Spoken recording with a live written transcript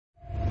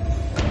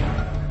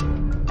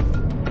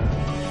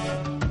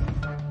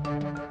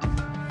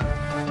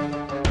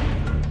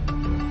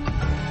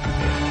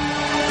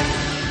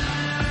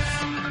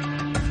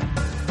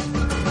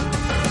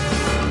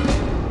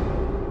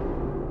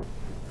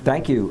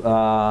Thank you.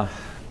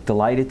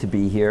 Delighted to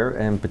be here,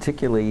 and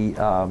particularly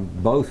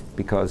both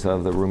because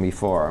of the Rumi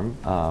Forum,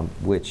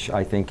 which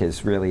I think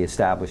has really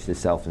established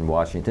itself in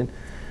Washington,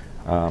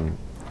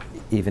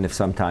 even if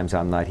sometimes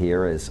I'm not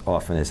here as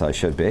often as I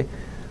should be.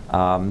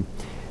 But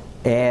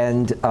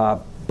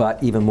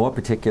even more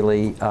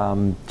particularly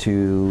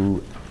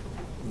to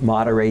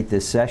moderate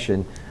this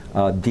session,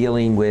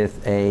 dealing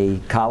with a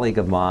colleague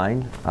of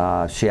mine,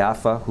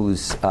 Syafa,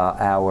 who's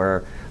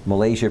our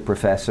Malaysia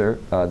professor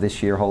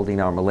this year, holding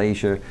our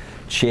Malaysia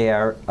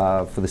chair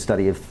for the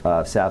study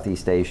of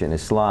Southeast Asian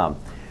Islam.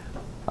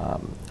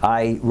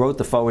 I wrote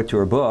the foreword to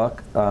her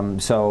book,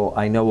 so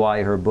I know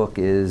why her book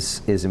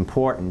is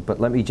important, but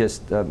let me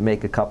just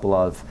make a couple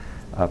of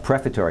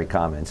prefatory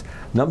comments.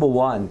 Number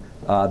one,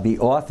 the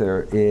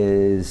author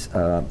is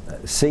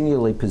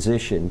singularly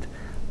positioned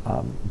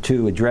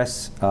to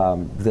address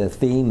the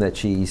theme that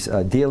she's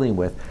dealing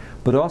with,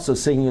 but also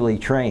singularly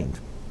trained.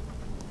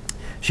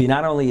 She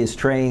not only is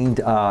trained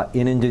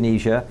in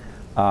Indonesia,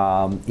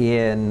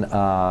 in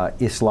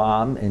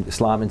Islam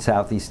in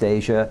Southeast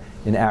Asia,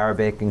 in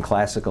Arabic and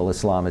classical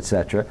Islam,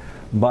 etc.,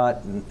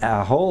 but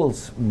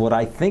holds what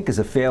I think is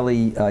a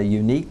fairly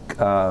unique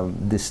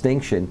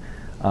distinction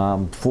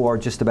for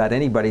just about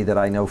anybody that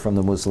I know from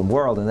the Muslim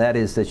world, and that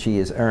is that she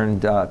has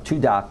earned 2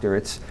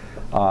 doctorates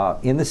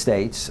in the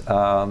States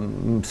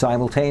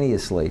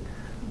simultaneously,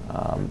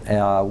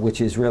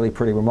 which is really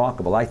pretty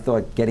remarkable. I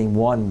thought getting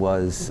 1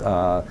 was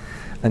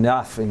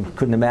enough and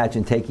couldn't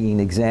imagine taking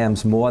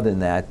exams more than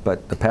that,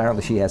 but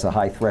apparently she has a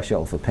high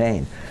threshold for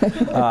pain.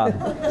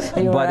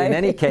 But in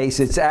any case,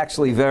 it's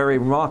actually very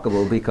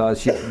remarkable because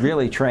she's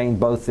really trained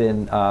both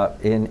in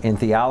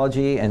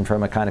theology and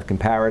from a kind of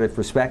comparative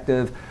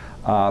perspective,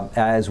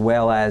 as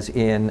well as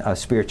in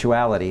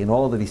spirituality. And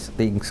all of these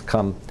things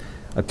come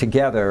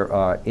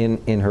together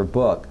in her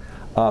book.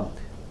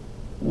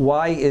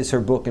 Why is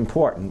her book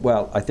important?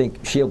 Well, I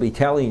think she'll be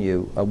telling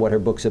you what her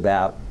book's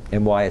about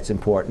and why it's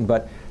important,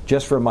 but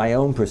just from my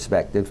own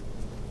perspective,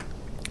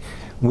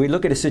 we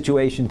look at a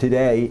situation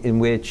today in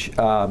which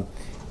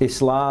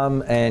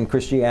Islam and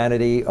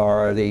Christianity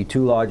are the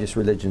 2 largest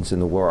religions in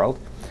the world,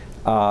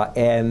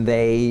 and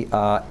they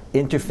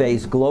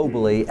interface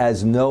globally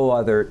as no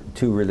other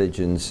 2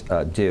 religions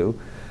do.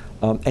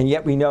 And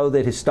yet we know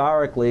that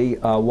historically,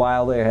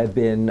 while there have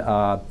been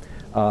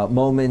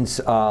moments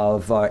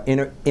of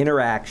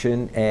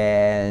interaction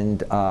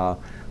and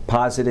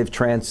positive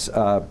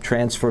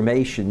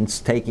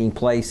transformations taking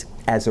place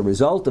as a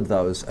result of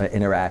those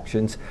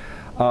interactions,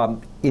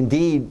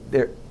 indeed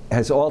there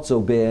has also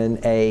been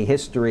a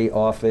history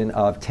often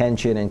of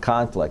tension and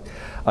conflict.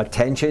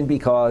 Tension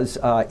because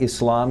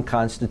Islam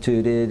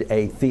constituted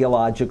a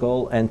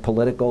theological and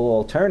political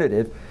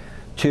alternative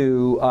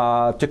to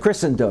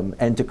Christendom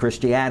and to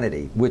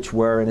Christianity, which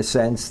were in a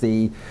sense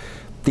the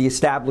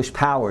established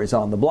powers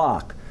on the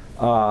block.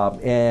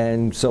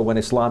 And so when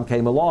Islam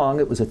came along,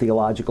 it was a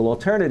theological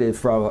alternative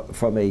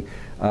from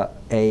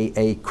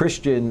a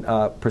Christian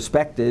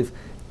perspective.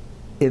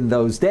 In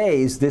those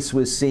days, this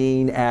was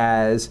seen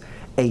as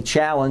a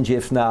challenge,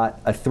 if not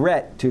a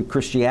threat, to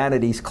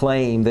Christianity's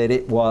claim that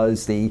it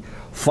was the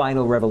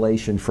final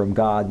revelation from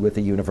God with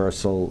a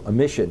universal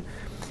mission.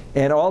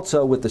 And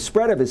also with the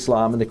spread of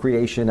Islam and the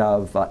creation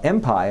of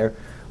empire,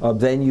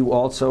 then you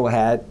also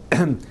had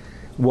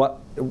what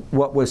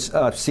was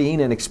seen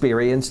and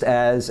experienced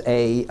as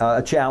a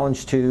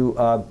challenge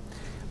to,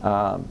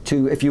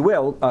 if you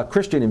will,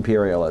 Christian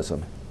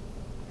imperialism.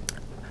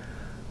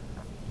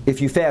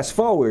 If you fast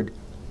forward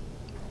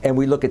and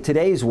we look at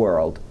today's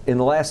world, in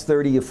the last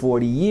 30 or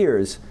 40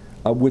 years,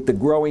 with the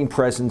growing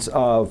presence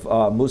of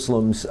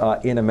Muslims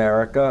in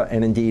America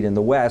and indeed in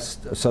the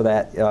West, so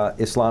that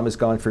Islam has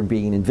gone from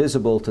being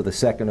invisible to the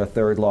 2nd or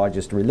 3rd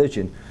largest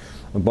religion,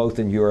 both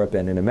in Europe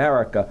and in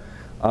America,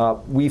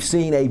 we've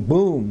seen a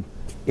boom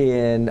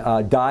in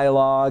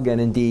dialogue and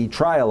indeed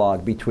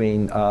trialogue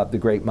between the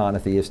great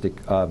monotheistic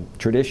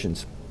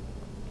traditions.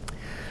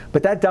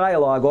 But that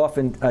dialogue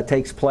often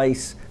takes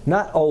place,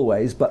 not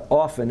always, but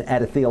often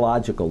at a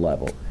theological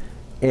level.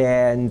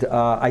 And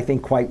I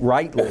think quite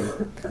rightly,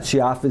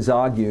 Syafa has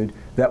argued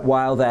that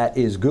while that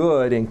is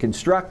good and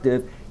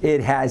constructive,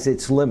 it has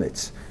its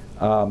limits.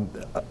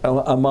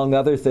 Among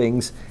other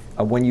things,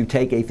 when you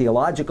take a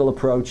theological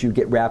approach, you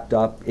get wrapped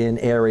up in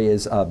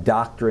areas of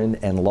doctrine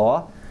and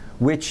law,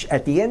 which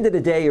at the end of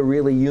the day are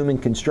really human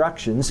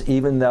constructions,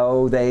 even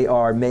though they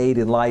are made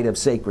in light of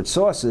sacred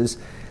sources.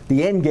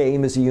 The end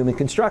game is a human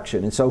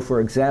construction. And so, for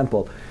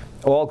example,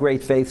 all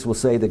great faiths will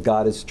say that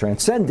God is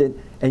transcendent,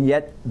 and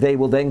yet they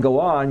will then go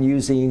on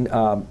using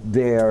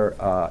their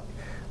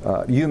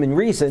human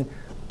reason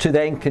to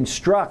then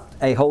construct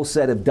a whole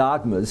set of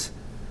dogmas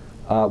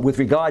with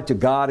regard to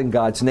God and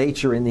God's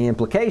nature and the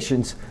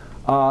implications.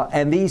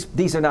 And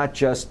these are not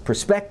just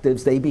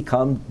perspectives, they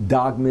become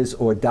dogmas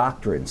or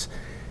doctrines,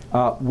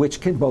 which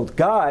can both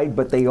guide,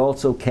 but they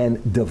also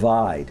can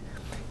divide.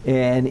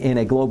 And in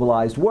a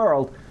globalized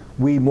world,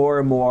 we more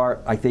and more,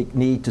 I think,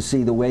 need to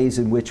see the ways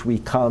in which we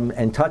come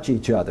and touch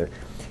each other.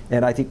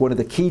 And I think one of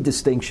the key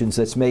distinctions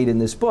that's made in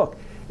this book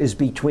is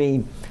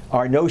between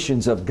our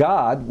notions of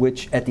God,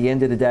 which at the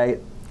end of the day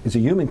is a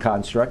human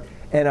construct,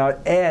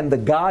 and the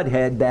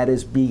Godhead that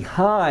is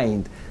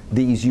behind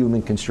these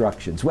human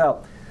constructions.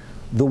 Well,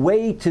 the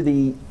way to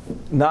the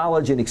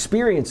knowledge and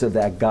experience of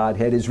that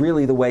Godhead is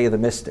really the way of the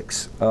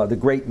mystics, the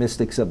great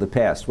mystics of the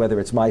past, whether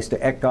it's Meister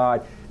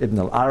Eckhart, Ibn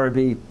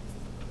al-Arabi,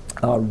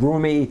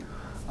 Rumi,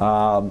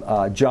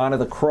 John of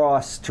the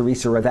Cross,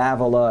 Teresa of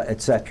Avila,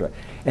 etc.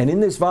 And in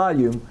this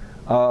volume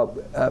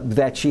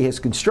that she has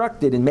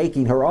constructed in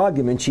making her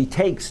argument, she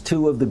takes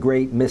two of the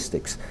great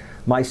mystics,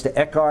 Meister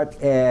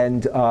Eckhart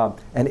and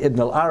Ibn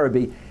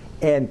al-Arabi,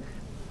 and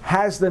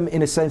has them,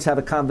 in a sense, have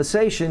a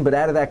conversation, but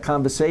out of that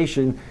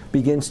conversation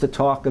begins to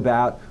talk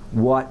about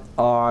what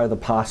are the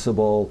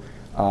possible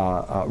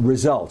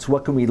results.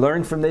 What can we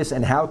learn from this,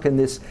 and how can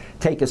this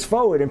take us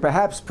forward and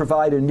perhaps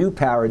provide a new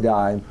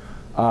paradigm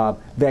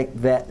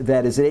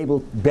that is able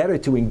better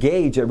to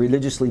engage a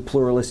religiously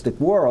pluralistic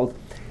world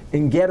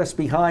and get us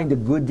behind a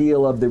good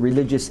deal of the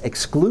religious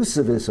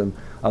exclusivism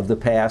of the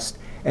past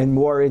and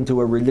more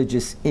into a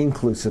religious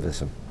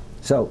inclusivism.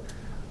 So,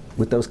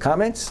 with those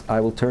comments,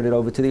 I will turn it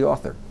over to the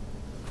author.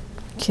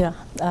 Yeah,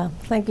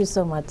 thank you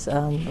so much,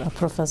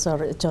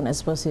 Professor John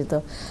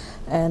Esposito.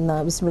 And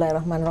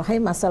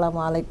Bismillahirrahmanirrahim.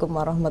 Assalamualaikum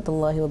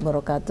warahmatullahi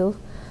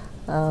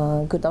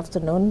wabarakatuh. Good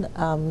afternoon.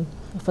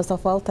 First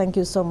of all, thank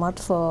you so much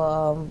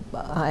for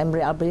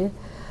Emre Abri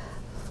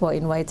for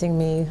inviting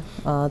me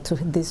to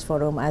this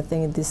forum. I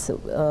think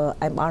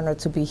I'm honored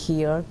to be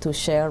here to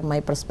share my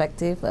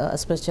perspective,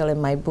 especially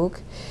my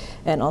book.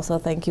 And also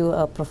thank you,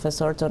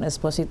 Professor John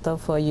Esposito,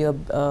 for your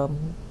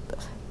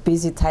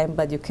busy time,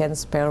 but you can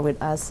spare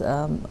with us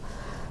a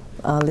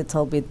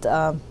little bit.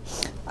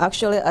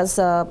 Actually, as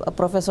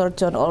Professor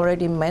John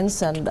already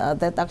mentioned,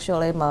 that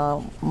actually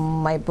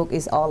my book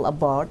is all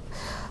about.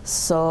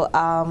 So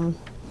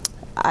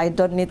I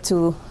don't need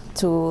to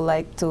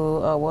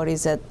what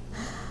is it?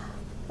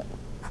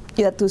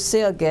 Yeah, to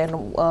say again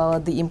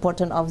the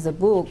importance of the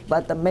book,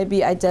 but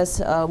maybe I just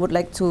would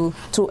like to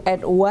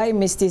add why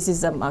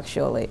mysticism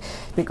actually,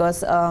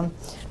 because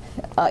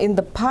in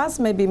the past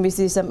maybe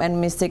mysticism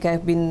and mystic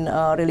have been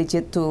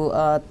relegated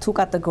to two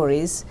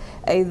categories,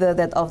 either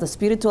that of the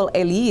spiritual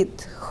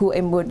elite who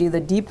embody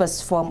the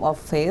deepest form of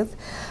faith,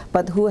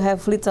 but who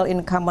have little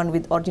in common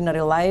with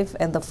ordinary life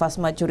and the vast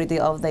majority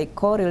of their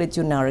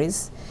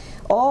co-religionaries,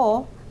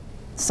 or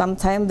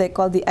sometimes they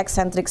call the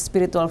eccentric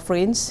spiritual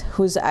fringe,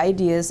 whose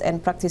ideas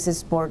and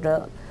practices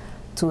border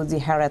to the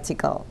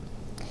heretical.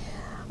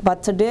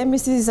 But today,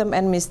 mysticism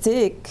and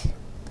mystic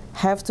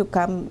have to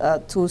come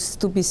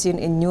to be seen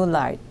in new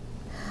light.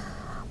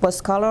 Both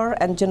scholar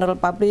and general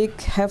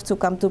public have to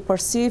come to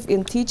perceive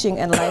in teaching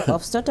and life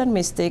of certain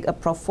mystic a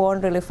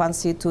profound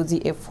relevancy to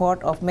the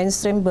effort of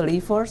mainstream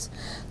believers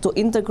to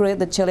integrate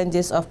the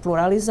challenges of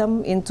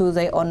pluralism into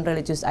their own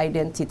religious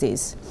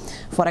identities.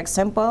 For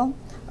example,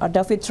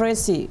 David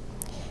Tracy,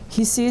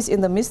 he sees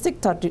in the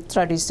mystic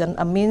tradition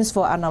a means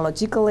for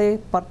analogically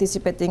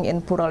participating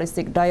in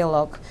pluralistic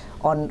dialogue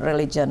on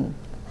religion.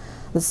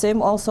 The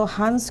same also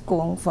Hans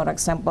Kung, for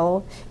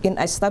example, in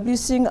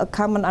establishing a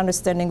common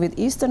understanding with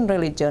Eastern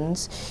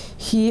religions,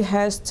 he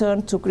has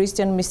turned to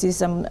Christian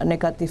mysticism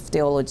negative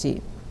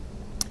theology.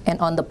 And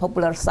on the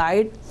popular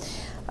side,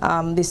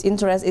 this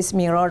interest is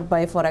mirrored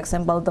by, for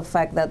example, the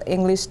fact that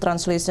English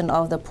translation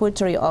of the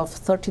poetry of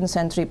 13th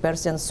century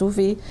Persian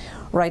Sufi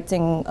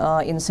writing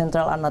in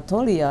Central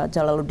Anatolia,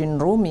 Jalaluddin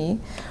Rumi,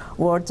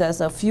 were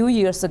just a few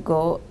years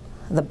ago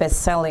the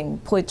best-selling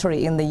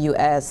poetry in the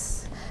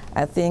US.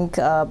 I think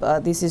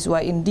this is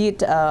why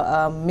indeed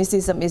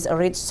mysticism is a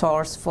rich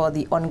source for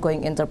the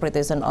ongoing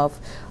interpretation of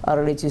a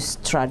religious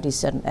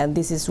tradition. And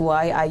this is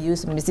why I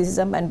use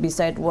mysticism, and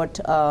beside what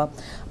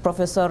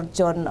Professor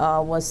John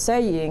was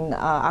saying,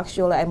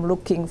 actually I'm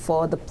looking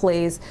for the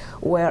place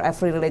where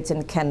every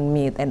religion can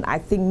meet. And I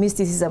think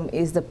mysticism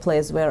is the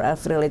place where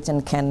every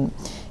religion can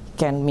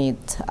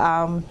meet.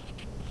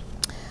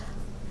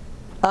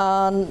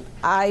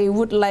 I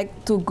would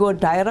like to go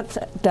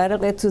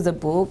directly to the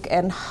book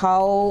and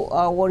how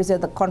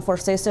the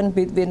conversation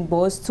between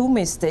both two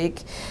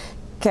mystics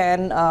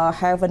can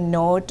have a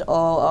note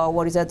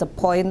or the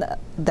point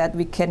that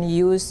we can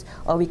use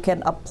or we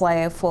can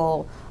apply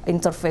for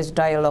interfaith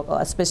dialogue,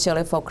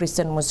 especially for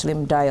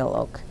Christian-Muslim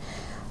dialogue.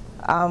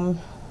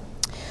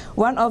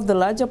 One of the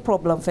larger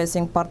problems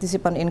facing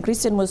participants in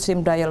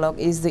Christian-Muslim dialogue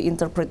is the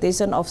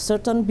interpretation of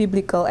certain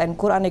biblical and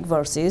Quranic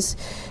verses,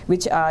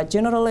 which are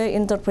generally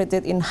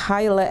interpreted in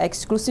highly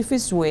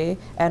exclusivist way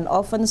and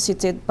often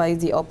cited by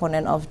the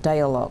opponent of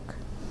dialogue.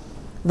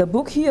 The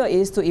book here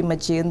is to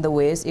imagine the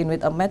ways in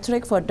which a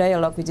metric for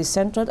dialogue which is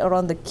centered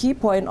around the key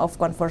point of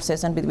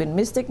conversation between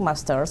mystic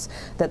masters,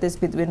 that is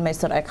between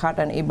Meister Eckhart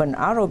and Ibn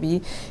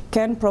Arabi,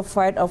 can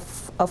provide a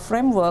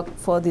framework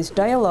for this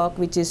dialogue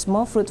which is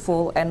more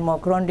fruitful and more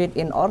grounded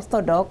in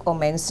orthodox or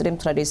mainstream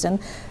tradition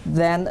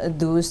than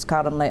those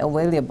currently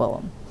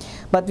available.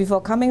 But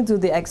before coming to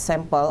the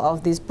example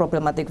of these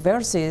problematic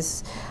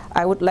verses,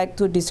 I would like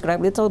to describe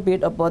a little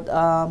bit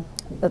about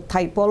the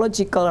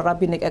typological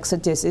rabbinic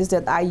exegesis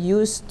that I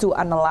used to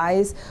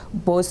analyze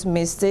both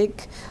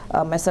mystic,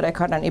 Mr.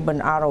 Eckhart and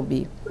Ibn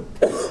Arabi.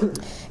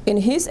 In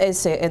his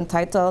essay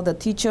entitled The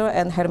Teacher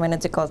and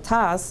Hermeneutical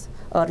Task,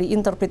 a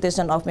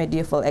reinterpretation of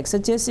medieval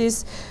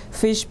exegesis,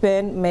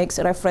 Fishbein makes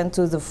reference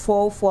to the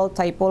fourfold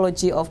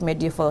typology of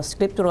medieval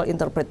scriptural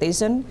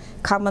interpretation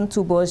common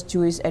to both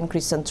Jewish and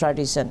Christian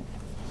tradition.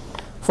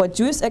 For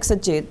Jewish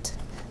exegete,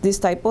 this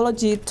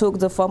typology took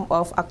the form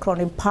of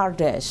acronym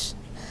Pardesh,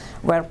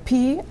 where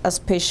P as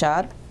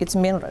Peshat, its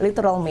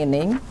literal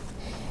meaning,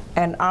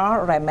 and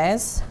R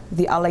Remes,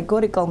 the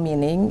allegorical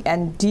meaning,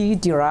 and D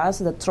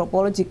Diras, the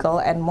tropological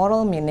and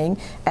moral meaning,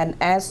 and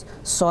S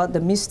Sod,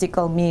 the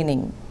mystical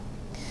meaning.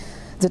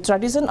 The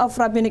tradition of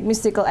rabbinic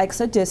mystical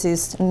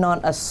exegesis,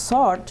 known as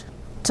Sod,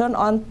 turned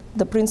on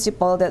the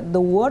principle that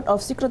the word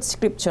of secret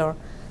scripture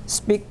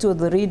speaks to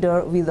the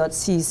reader without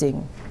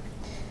ceasing.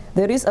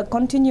 There is a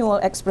continual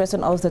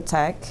expression of the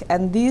text,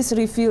 and this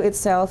reveals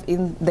itself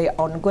in the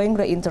ongoing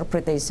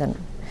reinterpretation.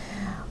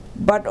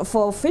 But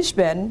for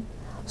Fishbein,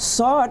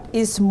 Sod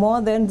is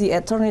more than the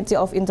eternity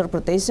of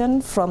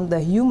interpretation from the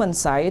human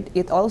side.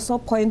 It also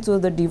points to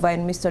the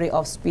divine mystery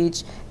of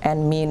speech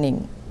and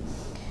meaning.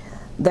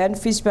 Then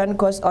Fishbein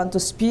goes on to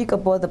speak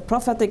about the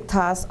prophetic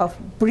task of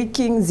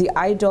breaking the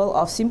idol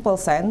of simple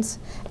sense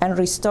and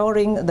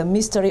restoring the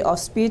mystery of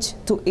speech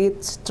to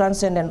its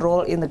transcendent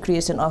role in the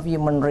creation of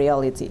human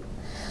reality.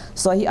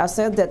 So he has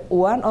said that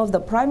one of the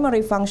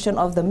primary functions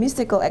of the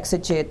mystical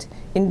exegete,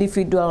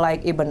 individual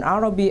like Ibn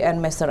Arabi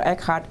and Mr.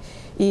 Eckhart,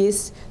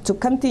 is to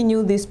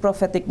continue this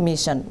prophetic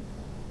mission.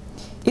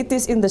 It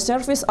is in the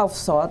service of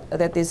Sod,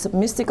 that is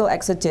mystical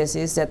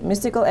exegesis, that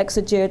mystical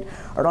exegete,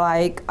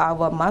 like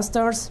our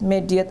masters,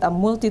 mediate a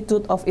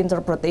multitude of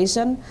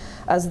interpretation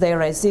as they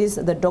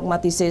resist the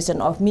dogmatization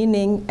of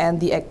meaning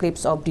and the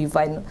eclipse of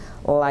divine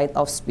light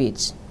of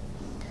speech.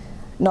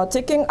 Now,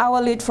 taking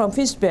our lead from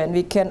Fishbein,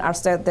 we can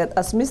assert that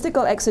as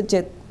mystical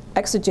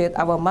exegete,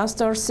 our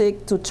masters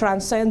seek to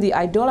transcend the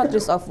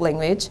idolatries of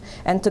language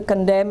and to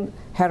condemn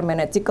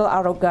hermeneutical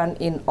arrogance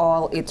in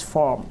all its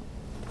form.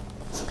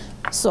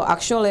 So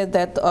actually,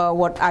 that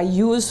what I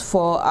use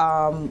for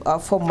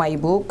my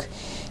book.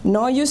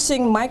 Now,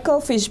 using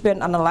Michael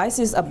Fishbein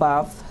analysis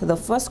above, the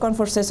first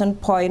conversation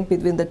point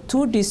between the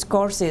two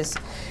discourses,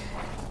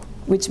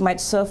 which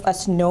might serve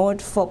as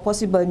note for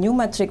possible new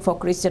metric for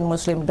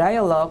Christian-Muslim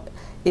dialogue,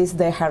 is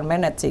the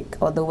hermeneutic,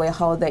 or the way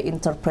how they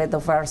interpret the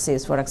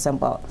verses, for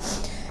example.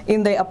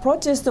 In their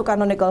approaches to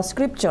canonical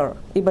scripture,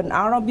 Ibn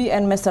Arabi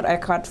and Mr.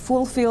 Eckhart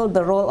fulfill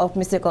the role of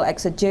mystical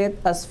exegete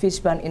as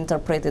Fishbein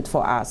interpreted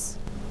for us.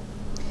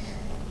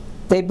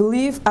 They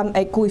believe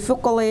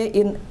unequivocally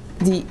in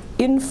the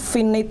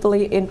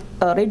infinitely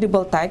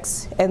readable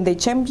text, and they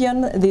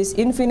champion this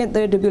infinite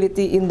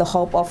readability in the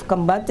hope of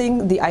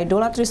combating the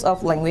idolatries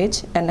of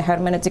language and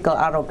hermeneutical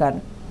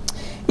arrogance.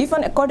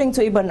 Even according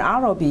to Ibn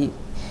Arabi,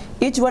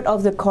 each word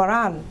of the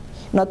Quran,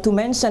 not to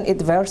mention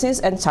its verses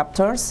and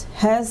chapters,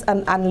 has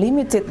an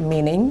unlimited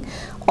meaning,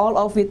 all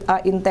of it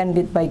are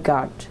intended by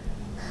God.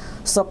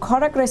 So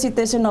correct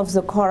recitation of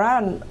the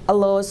Quran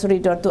allows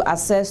reader to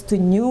access to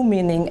new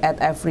meaning at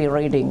every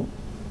reading.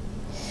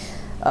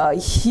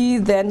 He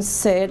then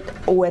said,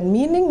 when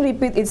meaning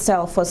repeats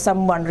itself for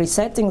someone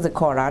reciting the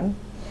Quran,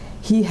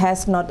 he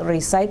has not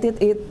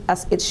recited it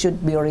as it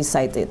should be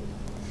recited.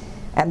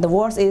 And the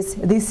worst is,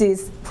 this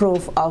is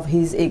proof of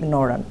his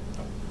ignorance.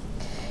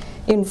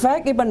 In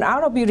fact, Ibn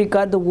Arabi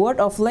regards the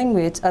word of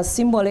language as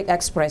symbolic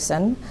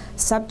expression,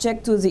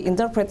 subject to the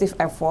interpretive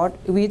effort,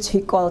 which he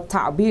called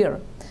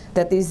ta'bir,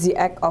 that is the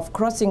act of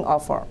crossing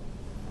over.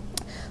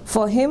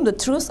 For him, the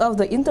truth of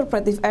the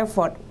interpretive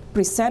effort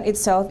presents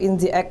itself in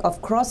the act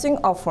of crossing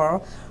over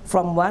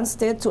from one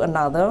state to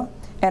another,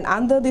 and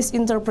under this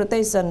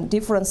interpretation,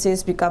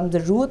 differences become the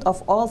root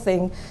of all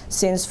things,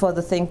 since for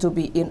the thing to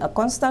be in a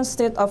constant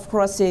state of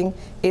crossing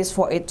is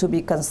for it to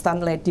be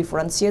constantly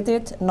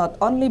differentiated, not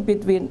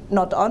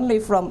only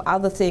from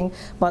other things,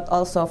 but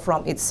also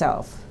from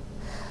itself.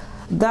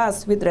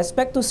 Thus, with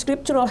respect to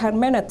scriptural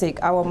hermeneutic,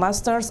 our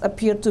masters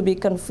appear to be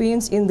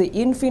convinced in the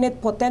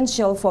infinite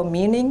potential for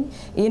meaning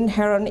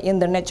inherent in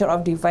the nature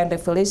of divine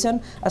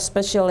revelation,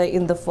 especially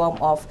in the form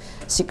of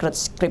secret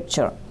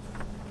scripture.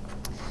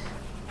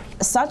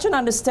 Such an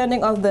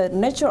understanding of the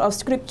nature of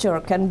scripture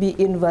can be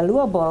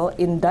invaluable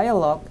in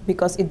dialogue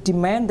because it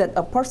demands that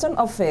a person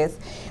of faith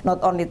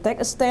not only take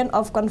a stand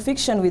of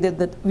conviction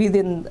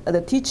within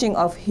the teaching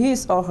of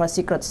his or her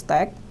secret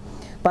text,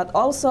 but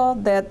also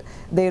that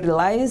they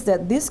realize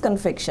that this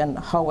conviction,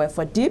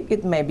 however deep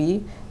it may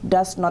be,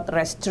 does not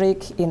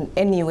restrict in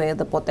any way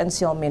the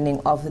potential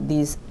meaning of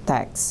these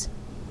texts.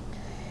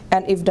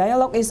 And if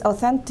dialogue is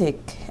authentic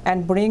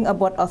and bring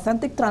about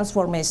authentic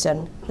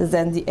transformation,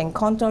 then the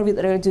encounter with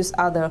religious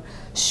other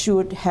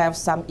should have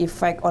some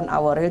effect on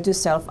our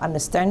religious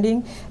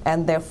self-understanding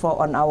and therefore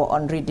on our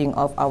own reading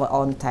of our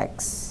own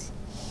texts.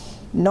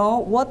 Now,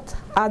 what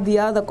are the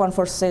other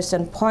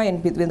conversation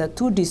points between the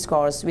two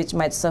discourses which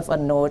might serve a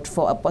note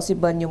for a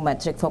possible new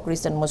metric for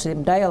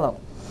Christian-Muslim dialogue?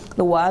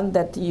 The one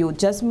that you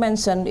just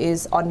mentioned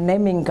is on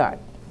naming God.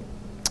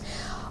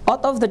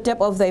 Out of the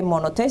depth of their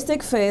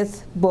monotheistic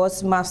faith,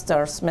 both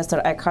masters,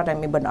 Mr. Eckhart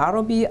and Ibn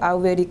Arabi, are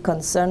very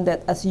concerned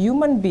that as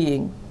human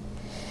being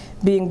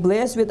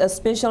blessed with a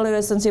special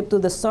relationship to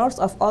the source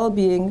of all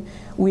being,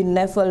 we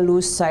never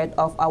lose sight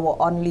of our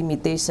own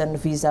limitation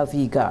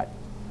vis-a-vis God.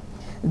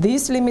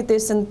 These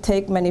limitations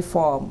take many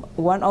forms.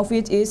 One of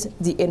which is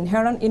the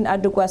inherent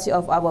inadequacy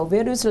of our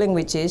various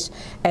languages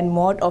and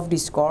mode of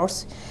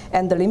discourse,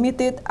 and the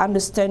limited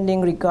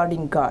understanding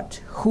regarding God,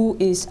 who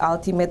is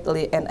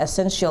ultimately and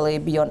essentially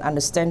beyond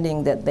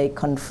understanding that they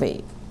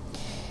convey.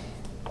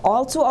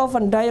 All too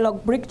often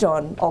dialogue breaks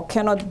down or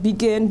cannot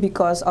begin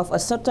because of a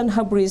certain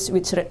hubris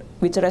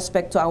with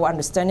respect to our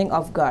understanding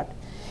of God.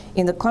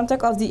 In the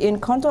context of the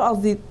encounter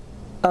of the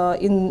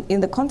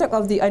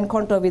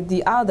encounter with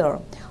the other,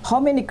 how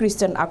many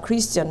Christians are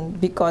Christian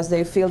because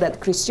they feel that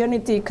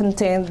Christianity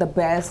contains the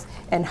best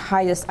and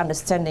highest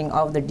understanding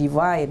of the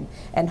divine,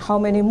 and how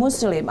many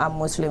Muslims are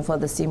Muslim for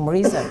the same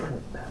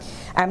reason?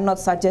 I'm not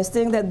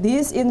suggesting that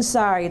this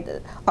insight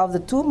of the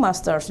two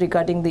masters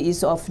regarding the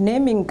issue of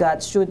naming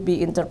God should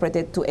be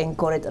interpreted to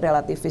encourage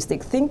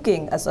relativistic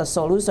thinking as a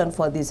solution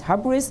for this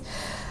hubris.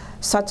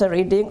 Such a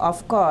reading,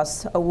 of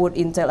course, would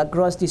entail a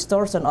gross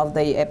distortion of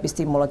the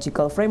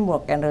epistemological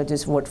framework and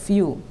religious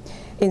worldview.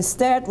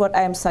 Instead, what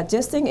I am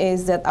suggesting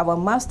is that our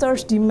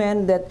masters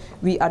demand that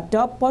we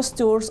adopt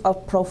postures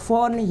of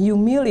profound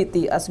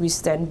humility as we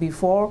stand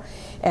before,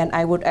 and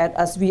I would add,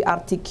 as we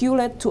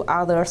articulate to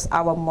others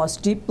our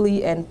most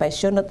deeply and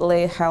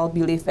passionately held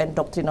belief and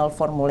doctrinal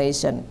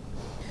formulation.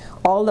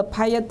 All the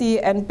piety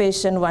and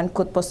passion one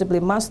could possibly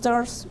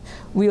master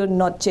will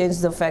not change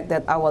the fact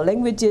that our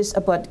languages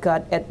about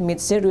God admit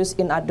serious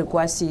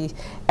inadequacy,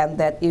 and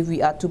that if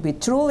we are to be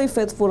truly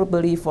faithful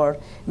believers,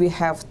 we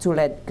have to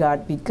let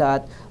God be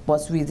God,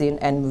 both within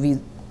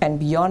and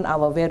beyond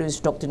our various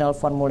doctrinal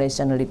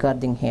formulation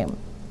regarding Him.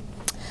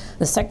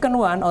 The second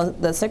one, or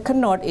the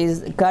second note,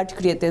 is God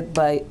created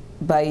by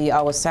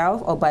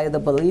ourselves or by the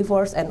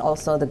believers, and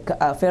also the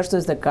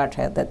versus the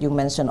Godhead that you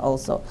mentioned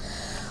also.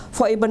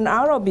 For Ibn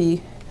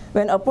Arabi,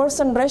 when a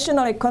person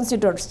rationally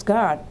considers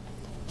God,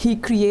 he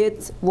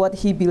creates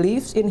what he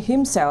believes in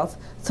himself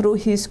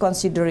through his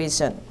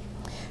consideration.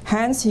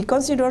 Hence, he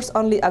considers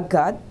only a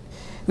God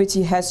which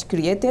he has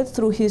created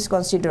through his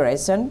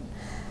consideration.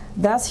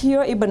 Thus,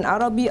 here Ibn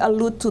Arabi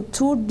alludes to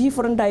two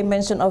different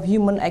dimensions of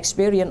human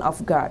experience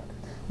of God.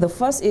 The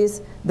first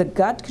is the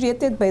God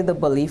created by the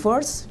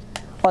believers,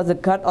 or the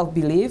God of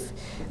belief,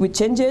 which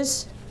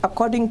changes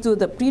according to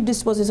the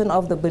predisposition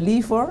of the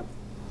believer.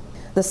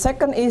 The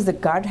second is the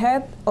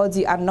Godhead, or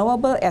the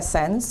unknowable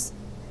essence.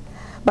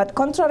 But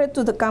contrary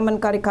to the common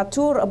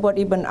caricature about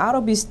Ibn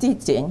Arabi's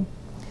teaching,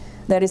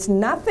 there is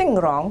nothing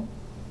wrong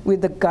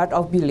with the God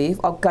of belief,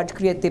 or God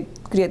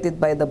created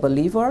by the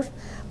believer,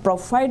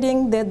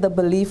 providing that the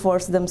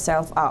believers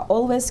themselves are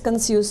always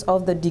conscious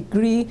of the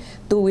degree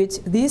to which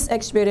this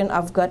experience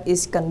of God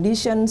is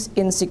conditioned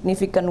in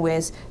significant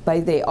ways by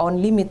their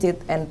own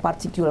limited and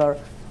particular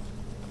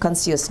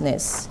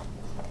consciousness.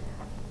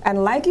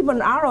 And like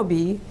Ibn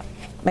Arabi,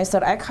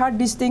 Mr. Eckhart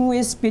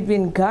distinguished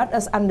between God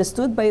as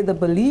understood by the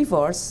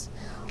believers,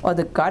 or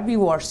the God we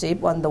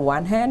worship on the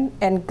one hand,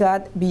 and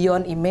God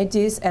beyond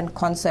images and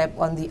concept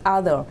on the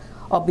other,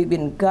 or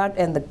between God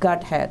and the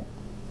Godhead.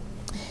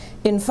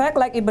 In fact,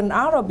 like Ibn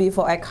Arabi,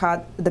 for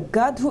Eckhart, the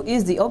God who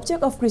is the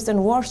object of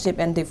Christian worship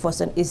and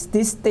devotion is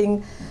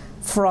distinct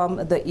from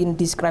the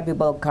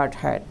indescribable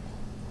Godhead.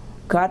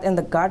 God and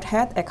the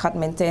Godhead, Eckhart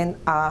maintained,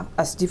 are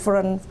as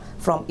different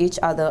from each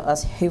other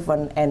as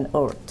heaven and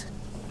earth.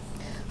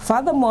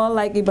 Furthermore,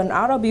 like Ibn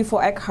Arabi,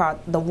 for Eckhart,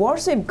 the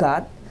worship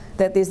God,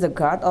 that is the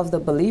God of the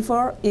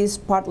believer, is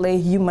partly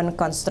human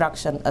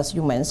construction, as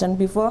you mentioned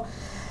before.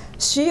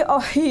 She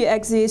or he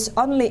exists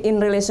only in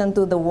relation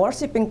to the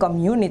worshiping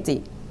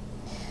community.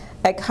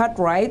 Eckhart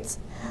writes,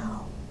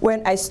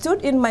 "When I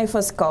stood in my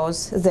first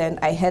cause, then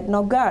I had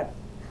no God.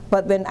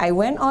 But when I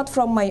went out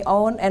from my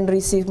own and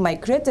received my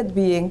created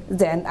being,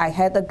 then I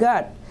had a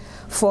God.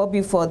 For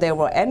before there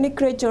were any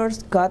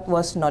creatures, God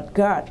was not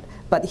God,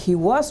 but He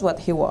was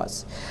what He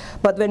was.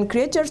 But when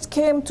creatures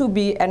came to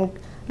be and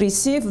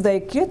received their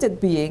created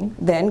being,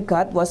 then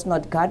God was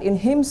not God in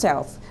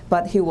Himself,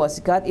 but He was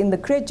God in the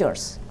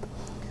creatures."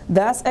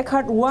 Thus,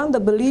 Eckhart warned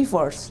the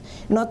believers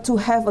not to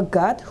have a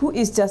God who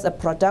is just a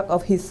product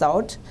of his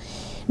thought,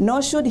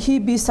 nor should he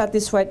be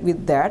satisfied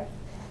with that,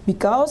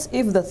 because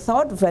if the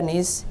thought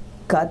vanishes,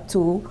 God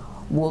too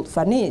would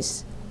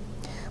vanish.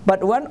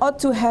 But one ought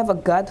to have a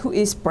God who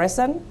is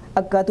present,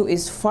 a God who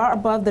is far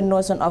above the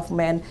notion of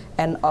man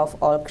and of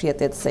all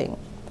created things.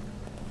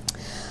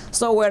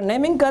 So where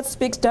naming God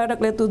speaks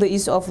directly to the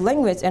issue of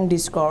language and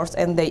discourse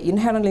and the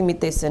inherent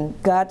limitation,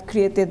 God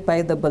created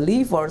by the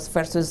believers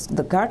versus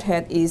the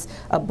Godhead is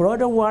a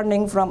broader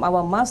warning from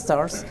our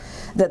masters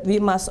that we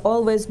must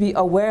always be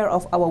aware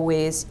of our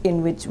ways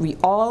in which we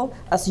all,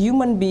 as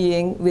human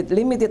beings with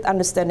limited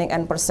understanding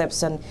and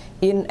perception,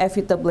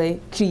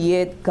 inevitably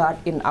create God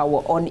in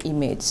our own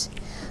image.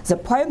 The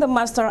point the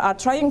masters are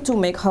trying to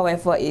make,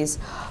 however, is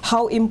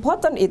how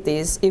important it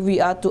is, if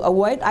we are to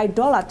avoid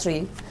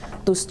idolatry,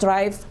 to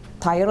strive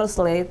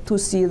tirelessly to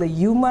see the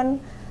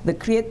human, the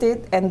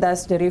created, and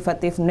thus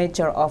derivative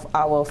nature of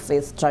our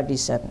faith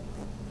tradition.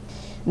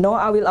 Now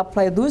I will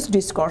apply those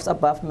discourse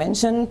above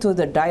mentioned to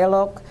the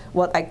dialogue,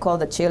 what I call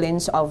the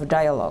challenge of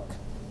dialogue.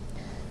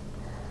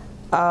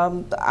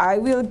 I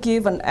will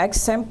give an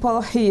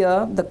example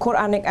here, the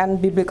Quranic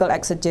and biblical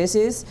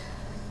exegesis.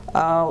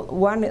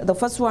 The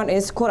first one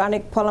is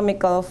Quranic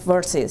polemical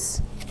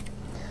verses.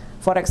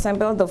 For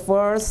example, the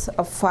verse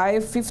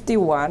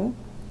 551,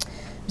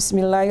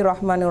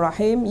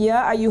 Bismillahirrahmanirrahim,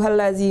 Ya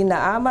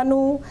ayyuhallazina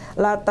amanu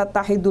la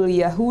tatahidul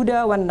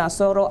yahuda wan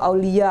nasoro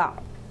awliya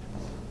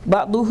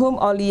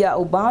ba'duhum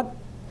awliya'u ba'd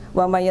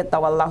wa may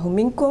yatawallahu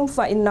minkum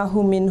fa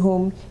innahu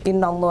minhum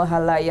innallaha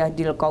la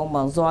yahdil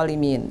qaumal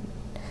zalimin.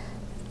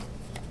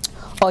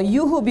 Or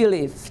you who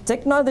believe,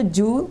 take not the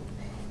Jew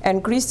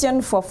and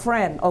Christian for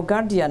friend or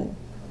guardian.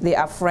 They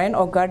are friend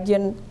or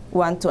guardian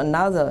one to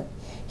another.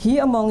 He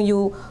among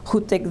you who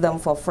take them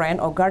for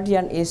friend or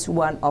guardian is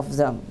one of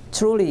them.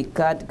 Truly,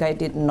 God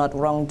guided not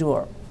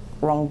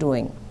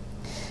wrongdoing.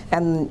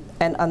 And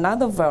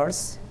another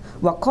verse,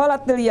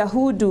 Waqalatil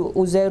Yahudu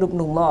Uzair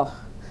ibnullah,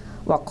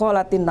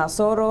 Waqalatil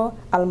Nasoro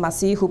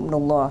al-Masih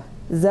ibnullah.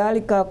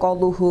 Zalika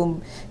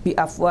qauluhum bi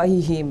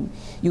afwahihim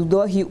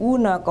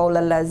yudahiuna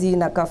qaulal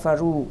ladzina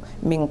kafaru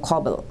min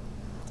qabl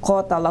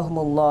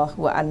qatalahumullah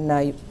wa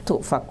anna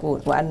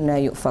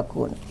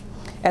yufakun.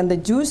 And the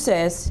Jew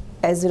says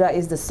Ezra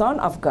is the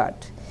son of God,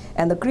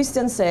 and the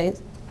Christian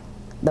says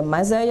the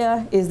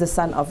Messiah is the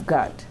son of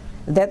God.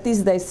 That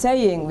is their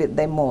saying with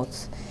their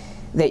mouths.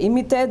 They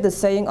imitate the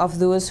saying of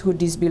those who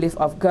disbelieve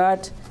of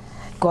God.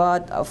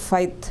 God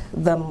fight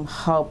them,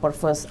 how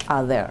perverse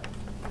are they.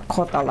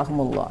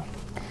 Qatalahumullah.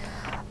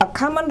 A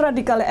common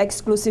radical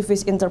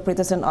exclusivist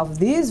interpretation of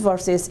these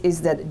verses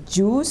is that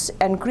Jews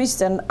and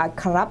Christians are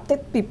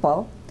corrupted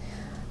people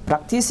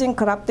practicing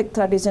corrupted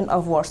tradition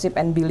of worship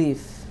and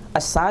belief.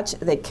 As such,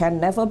 they can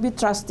never be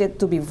trusted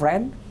to be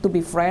friend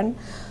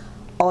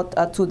or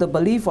to the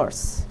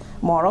believers.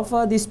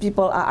 Moreover, these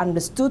people are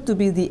understood to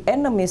be the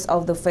enemies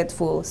of the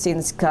faithful,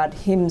 since God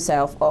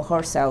himself or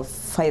herself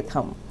fight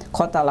them.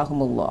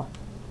 Qatalahumullah.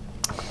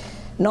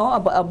 Now,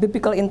 about a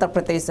biblical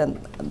interpretation,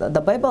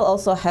 the Bible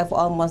also have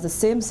almost the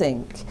same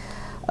thing.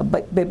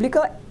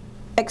 Biblical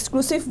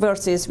exclusive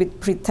verses which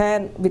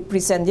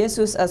present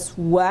Jesus as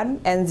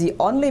one and the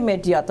only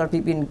mediator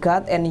between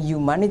God and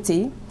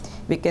humanity.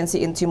 We can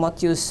see in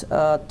Timothy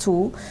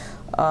 2,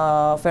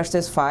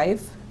 verses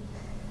 5,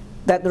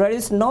 that there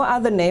is no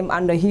other name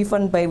under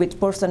heaven by which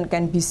person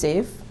can be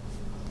saved,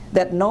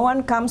 that no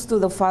one comes to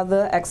the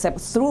Father except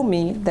through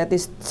me, that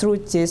is through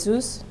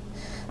Jesus,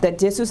 that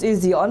Jesus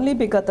is the only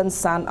begotten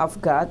Son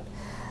of God,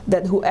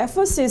 that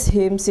whoever sees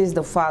him sees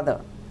the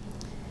Father.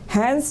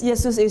 Hence,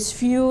 Jesus is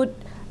viewed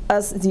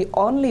as the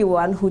only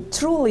one who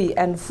truly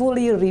and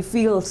fully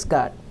reveals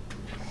God.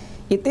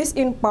 It is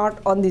in part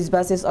on this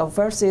basis of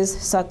verses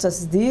such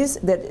as these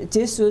that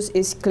Jesus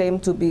is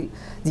claimed to be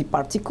the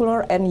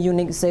particular and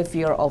unique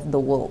Savior of the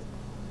world.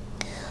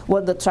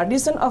 What the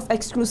tradition of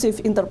exclusive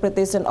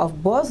interpretation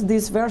of both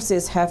these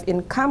verses have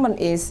in common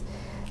is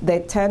they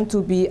tend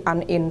to be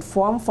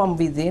uninformed from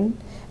within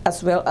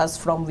as well as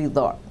from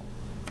without.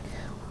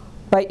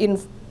 By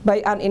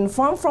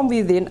uninformed from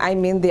within, I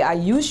mean they are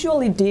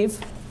usually deaf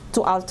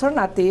to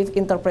alternative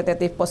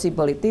interpretative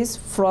possibilities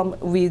from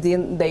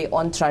within their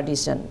own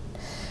tradition.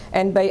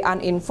 And by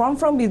uninformed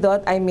from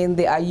without, I mean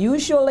they are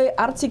usually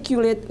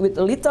articulate with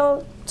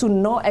little to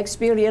no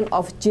experience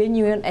of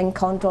genuine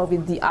encounter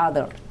with the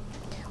other.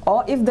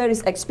 Or if there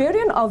is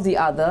experience of the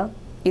other,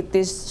 it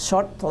is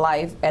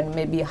short-lived and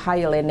maybe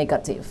highly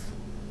negative.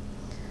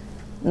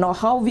 Now,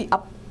 how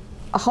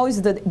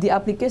is the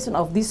application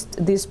of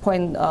this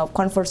point of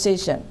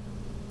conversation?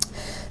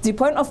 The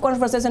point of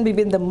conversation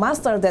between the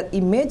master that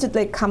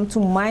immediately come to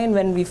mind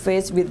when we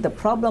face with the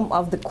problem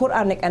of the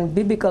Quranic and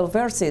biblical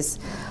verses,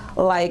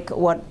 like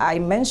what I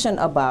mentioned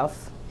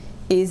above,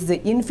 is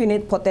the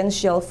infinite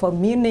potential for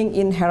meaning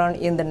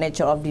inherent in the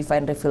nature of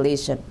divine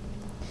revelation.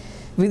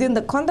 Within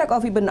the context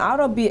of Ibn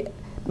Arabi,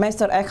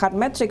 Master Eckhart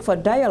metric for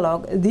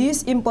dialogue,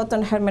 this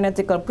important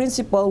hermeneutical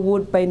principle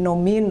would by no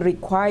means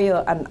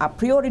require an a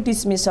priori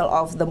dismissal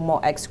of the more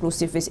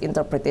exclusivist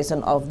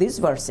interpretation of these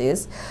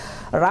verses.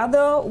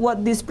 Rather,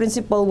 what this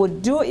principle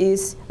would do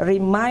is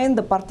remind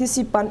the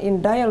participant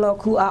in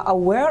dialogue who are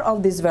aware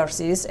of these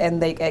verses and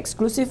the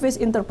exclusivist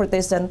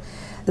interpretation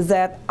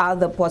that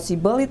other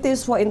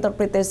possibilities for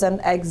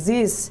interpretation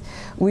exist,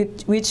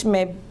 which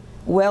may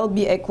well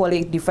be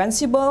equally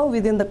defensible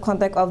within the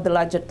context of the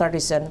larger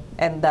tradition,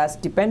 and thus,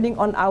 depending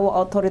on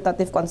our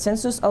authoritative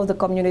consensus of the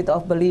community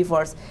of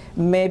believers,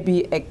 may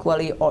be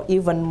equally or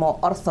even more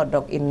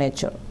orthodox in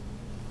nature.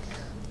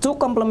 Two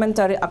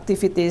complementary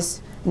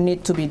activities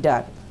need to be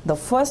done. The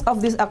first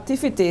of these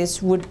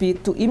activities would be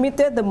to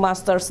imitate the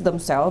masters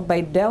themselves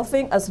by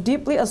delving as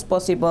deeply as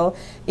possible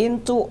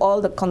into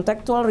all the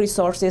contextual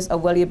resources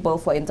available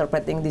for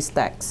interpreting these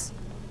texts.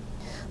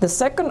 The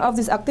second of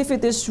these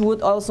activities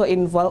would also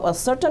involve a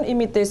certain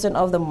imitation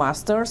of the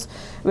masters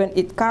when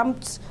it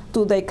comes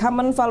to the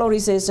common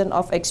valorization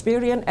of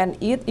experience and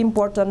it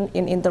important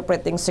in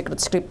interpreting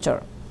sacred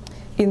scripture.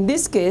 In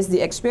this case,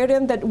 the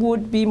experience that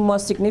would be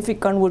most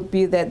significant would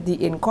be that the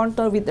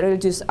encounter with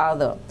religious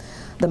other.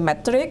 The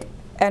metric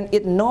and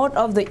its note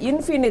of the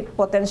infinite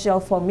potential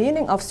for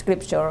meaning of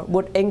scripture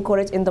would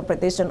encourage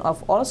interpretation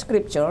of all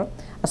scripture,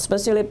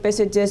 especially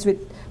passages with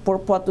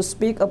purport to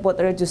speak about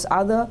religious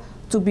other,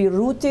 to be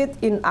rooted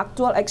in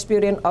actual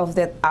experience of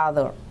that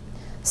other.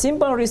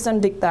 Simple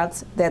reason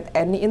dictates that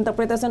any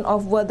interpretation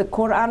of what the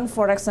Quran,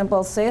 for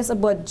example, says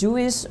about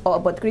Jewish or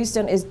about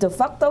Christian is de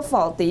facto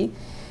faulty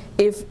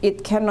if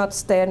it cannot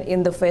stand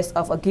in the face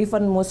of a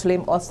given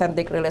Muslim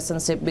authentic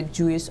relationship with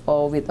Jewish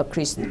or with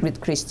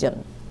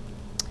Christian.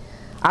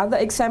 Other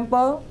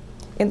example,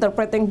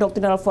 interpreting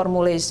doctrinal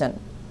formulation.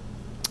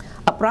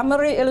 A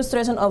primary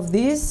illustration of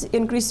this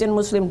in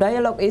Christian-Muslim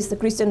dialogue is the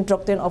Christian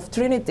doctrine of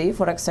Trinity,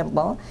 for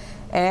example,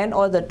 and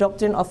or the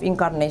doctrine of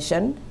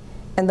incarnation,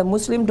 and the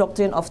Muslim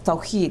doctrine of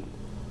Tawheed.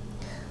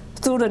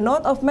 Through the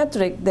note of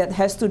metric that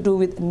has to do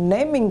with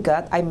naming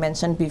God I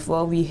mentioned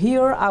before, we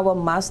hear our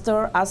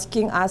Master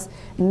asking us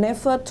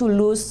never to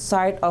lose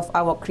sight of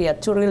our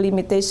creaturely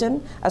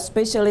limitation,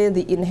 especially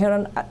the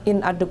inherent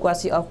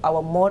inadequacy of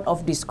our mode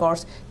of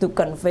discourse to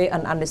convey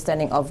an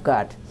understanding of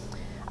God.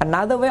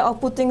 Another way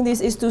of putting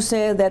this is to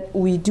say that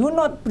we do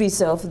not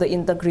preserve the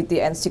integrity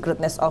and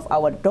secretness of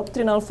our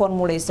doctrinal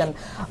formulation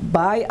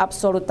by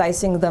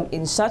absolutizing them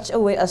in such a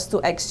way as to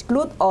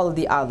exclude all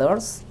the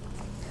others.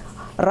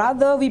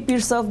 Rather, we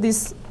preserve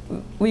this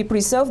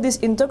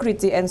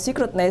integrity and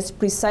secretness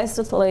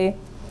precisely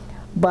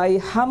by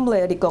humbly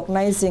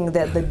recognizing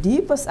that the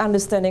deepest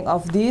understanding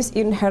of this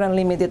inherent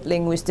limited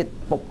linguistic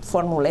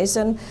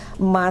formulation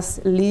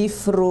must leave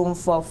room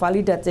for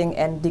validating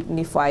and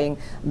dignifying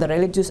the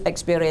religious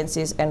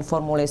experiences and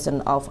formulation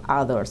of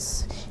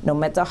others, no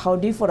matter how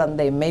different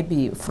they may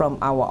be from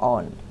our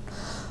own.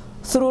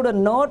 Through the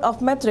note of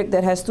metric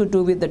that has to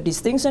do with the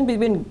distinction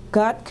between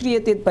God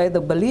created by the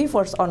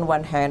believers on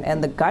one hand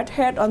and the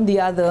Godhead on the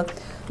other,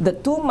 the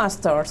two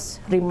masters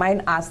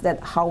remind us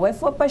that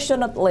however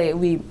passionately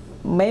we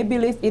may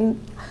believe in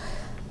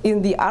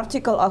the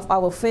article of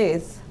our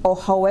faith, or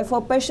however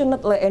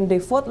passionately and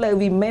devotedly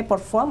we may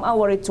perform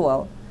our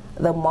ritual,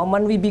 the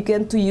moment we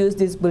begin to use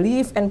this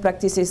belief and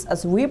practices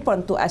as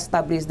weapon to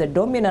establish the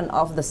dominance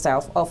of the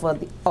self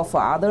over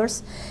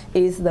others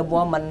is the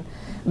moment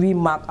we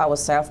mark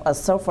ourselves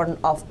as servants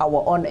of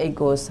our own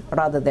egos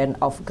rather than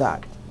of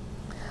God.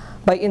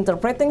 By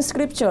interpreting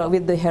scripture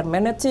with the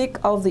hermeneutic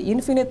of the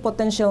infinite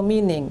potential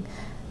meaning,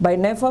 by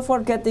never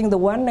forgetting the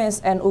oneness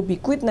and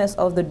ubiquitousness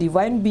of the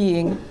divine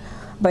being,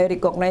 by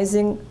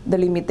recognizing the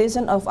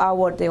limitation of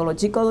our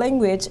theological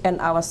language and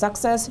our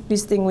success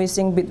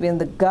distinguishing between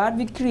the God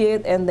we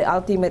create and the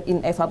ultimate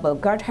ineffable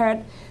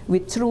Godhead, we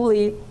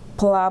truly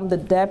plumb the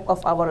depth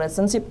of our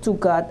relationship to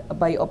God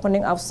by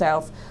opening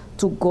ourselves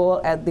to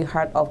goal at the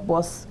heart of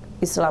both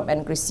Islam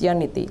and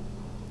Christianity.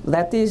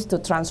 That is, to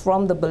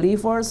transform the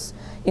believers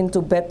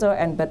into better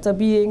and better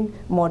being,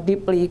 more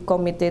deeply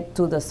committed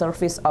to the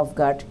service of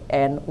God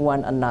and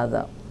one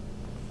another.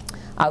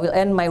 I will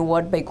end my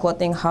word by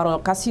quoting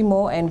Harold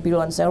Casimo and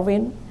Biron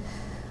Servin.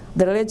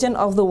 The religion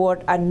of the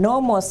world are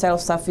no more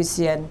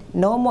self-sufficient,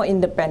 no more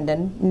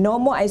independent, no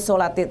more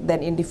isolated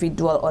than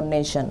individual or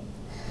nation.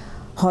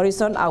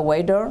 Horizons are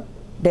wider,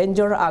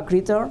 dangers are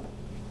greater.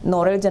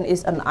 No religion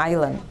is an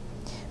island.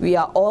 We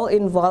are all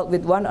involved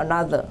with one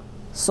another.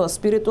 So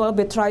spiritual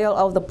betrayal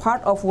of the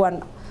part of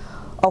one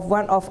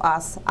of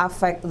us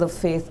affect the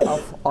faith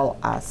of all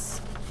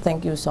us.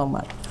 Thank you so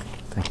much.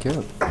 Thank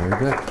you. Very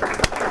good.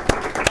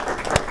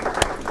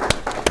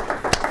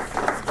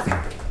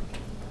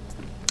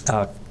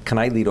 Can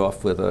I lead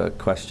off with a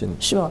question?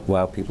 Sure.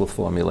 While people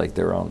formulate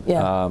their own.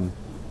 Yeah.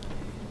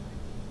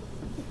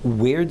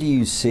 Where do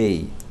you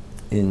see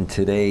in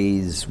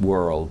today's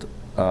world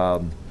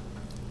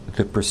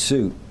the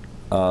pursuit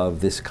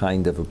of this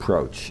kind of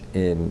approach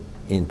in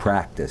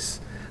practice?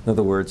 In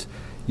other words,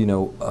 you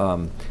know,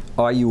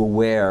 are you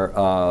aware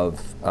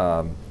of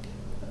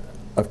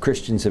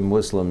Christians and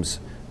Muslims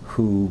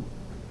who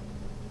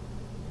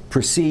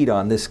proceed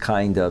on this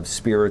kind of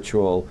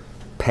spiritual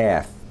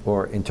path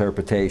or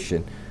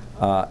interpretation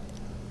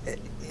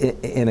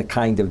in a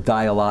kind of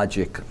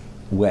dialogic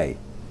way?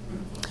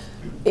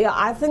 Yeah,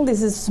 I think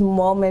this is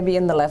more maybe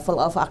in the level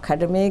of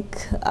academic,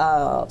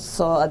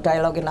 so a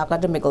dialogue in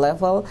academic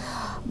level.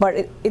 But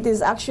it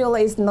is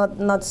actually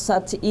not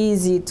such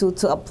easy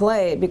to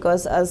apply,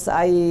 because as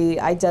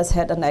I just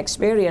had an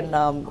experience,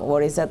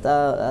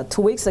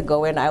 2 weeks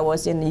ago when I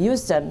was in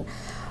Houston,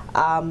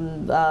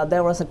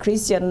 there was a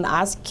Christian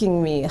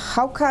asking me,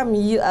 how come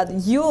you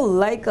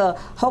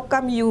how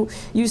come you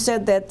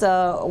said that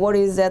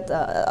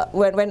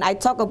when I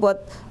talk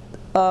about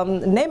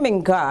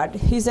naming God,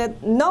 he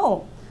said,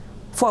 no,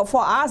 for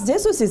us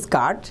Jesus is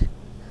God,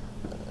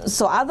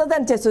 so other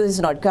than Jesus is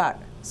not God.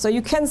 So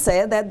you can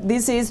say that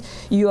this is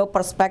your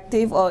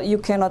perspective, or you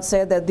cannot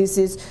say that this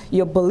is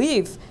your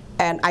belief,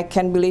 and I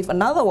can believe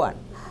another one.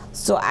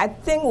 So I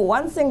think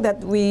one thing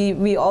that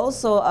we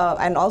also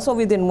and also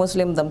within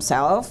Muslim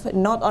themselves,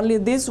 not only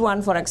this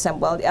one, for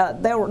example,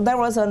 there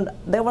was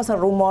a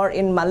rumor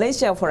in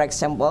Malaysia, for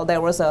example, there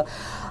was a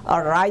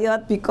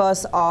riot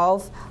because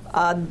of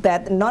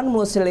that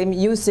non-Muslim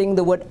using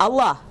the word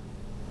Allah.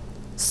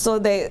 So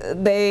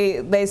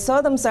they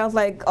saw themselves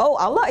like, oh,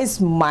 Allah is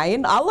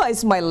mine, Allah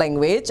is my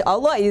language,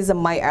 Allah is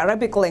my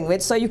Arabic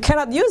language, so you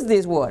cannot use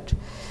this word.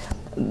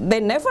 They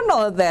never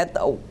know that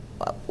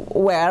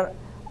where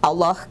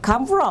Allah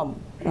come from,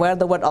 where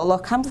the word Allah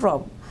come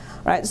from,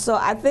 right? So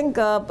I think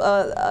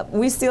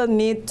we still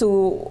need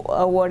to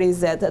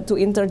to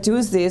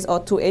introduce this,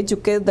 or to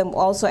educate them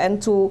also, and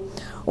to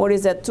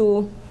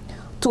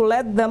to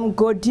let them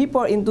go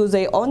deeper into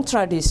their own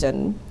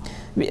tradition,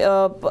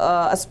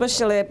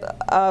 especially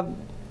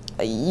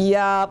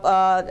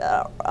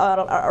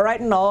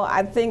right now.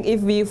 I think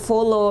if we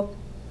follow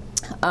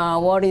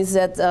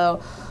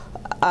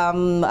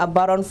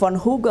Baron von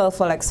Hugel,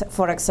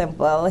 for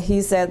example,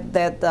 he said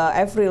that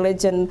every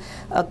religion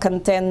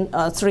contains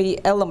 3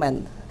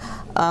 elements: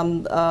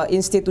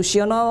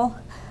 institutional,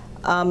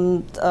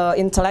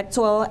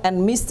 intellectual,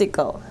 and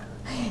mystical.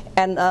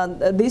 And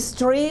these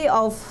 3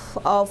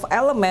 of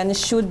elements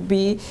should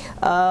be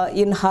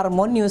in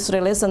harmonious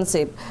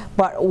relationship.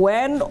 But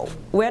when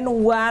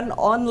one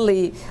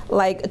only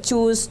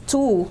choose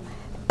 2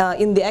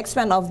 in the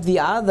expense of the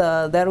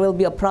other, there will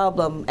be a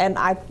problem. And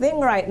I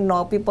think right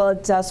now people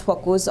just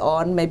focus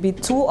on maybe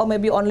 2 or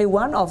maybe only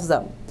one of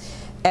them,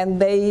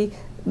 and they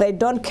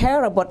don't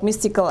care about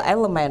mystical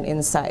element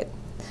inside.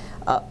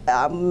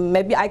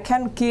 Maybe I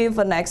can give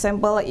an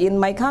example in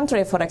my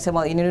country, for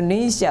example, in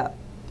Indonesia.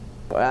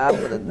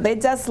 They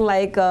just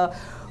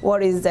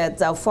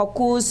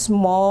focus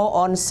more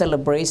on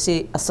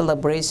celebration.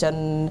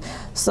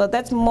 So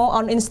that's more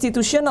on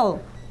institutional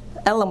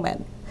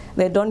element.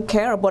 They don't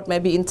care about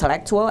maybe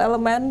intellectual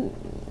element,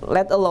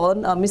 let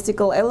alone a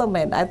mystical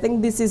element. I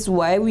think this is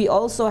why we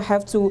also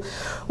have to,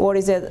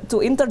 to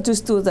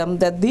introduce to them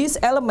that these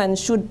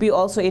elements should be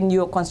also in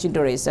your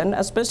consideration,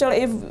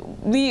 especially if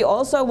we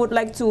also would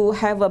like to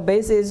have a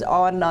basis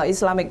on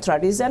Islamic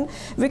tradition.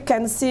 We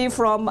can see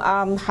from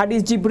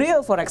Hadith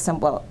Jibril, for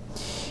example.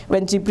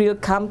 When Jibril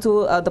come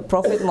to the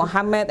Prophet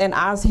Muhammad and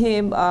ask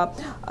him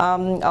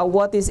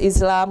what is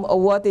Islam,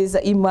 or what is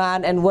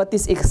Iman, and what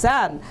is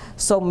Ihsan.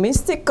 So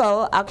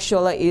mystical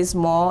actually is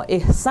more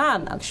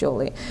Ihsan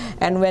actually.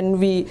 And when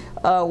we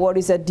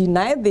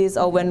deny this,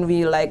 or when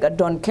we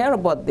don't care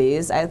about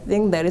this, I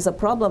think there is a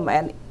problem,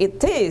 and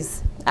it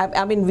is.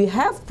 I mean, we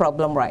have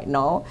problem right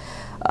now.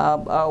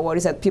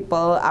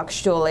 People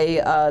actually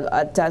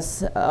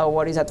just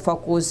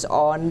focus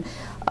on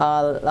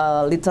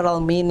literal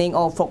meaning,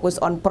 or focus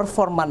on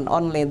performance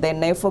only. They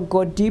never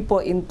go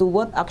deeper into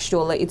what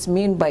actually it's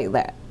mean by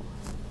that.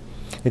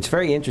 It's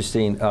very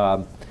interesting,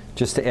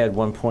 just to add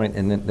one point,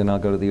 and then I'll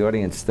go to the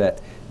audience,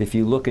 that if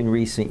you look in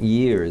recent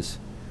years,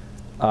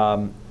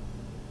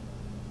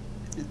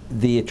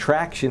 the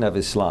attraction of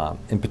Islam,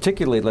 and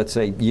particularly, let's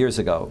say, years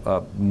ago,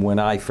 when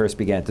I first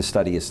began to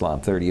study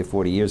Islam 30 or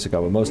 40 years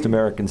ago, and most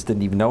Americans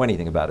didn't even know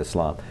anything about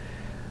Islam,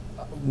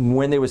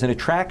 when there was an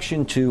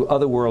attraction to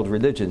other world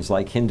religions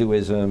like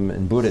Hinduism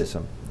and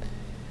Buddhism,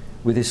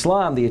 with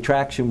Islam the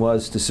attraction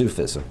was to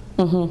Sufism.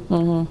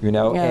 You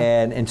know,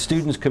 yeah. and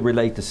students could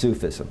relate to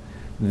Sufism.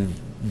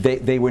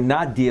 They were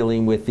not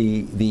dealing with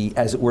the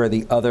as it were,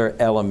 the other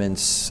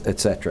elements,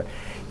 etc.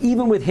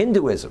 Even with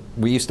Hinduism,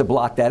 we used to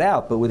block that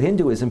out, but with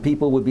Hinduism,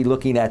 people would be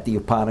looking at the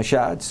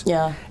Upanishads,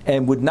 yeah,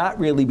 and would not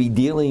really be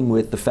dealing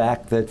with the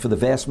fact that for the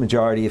vast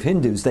majority of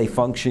Hindus, they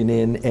function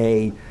in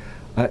a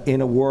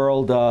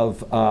world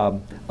of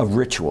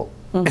ritual,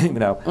 you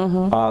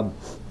know,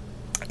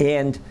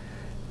 and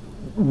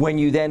when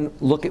you then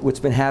look at what's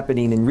been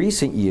happening in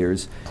recent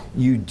years,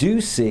 you do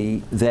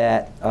see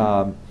that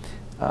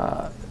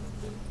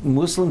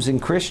Muslims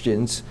and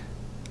Christians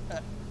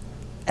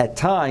at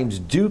times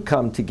do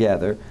come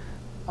together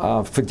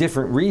for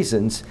different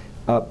reasons,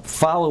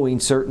 following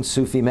certain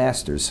Sufi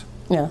masters.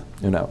 Yeah,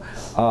 you know,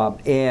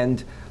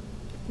 and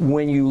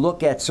when you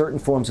look at certain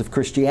forms of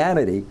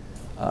Christianity,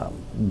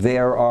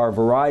 there are a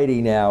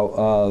variety now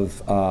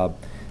of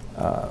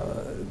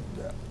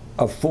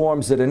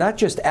forms that are not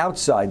just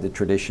outside the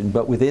tradition,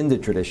 but within the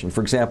tradition.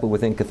 For example,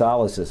 within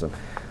Catholicism,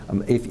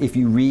 if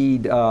you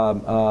read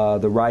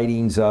the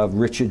writings of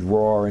Richard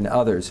Rohr and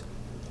others,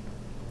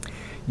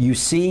 you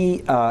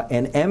see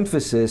an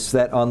emphasis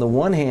that, on the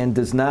one hand,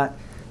 does not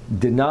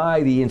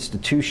deny the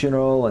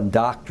institutional and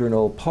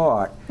doctrinal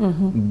part,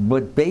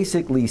 but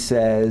basically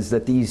says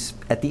that these,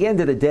 at the end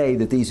of the day,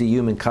 that these are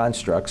human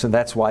constructs, and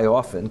that's why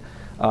often,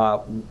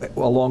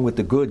 along with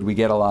the good, we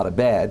get a lot of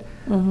bad,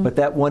 but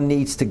that one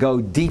needs to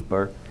go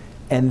deeper,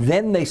 and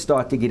then they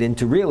start to get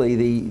into really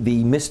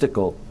the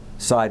mystical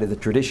side of the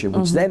tradition,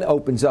 which then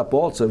opens up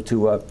also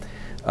to a,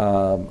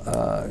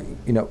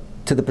 you know,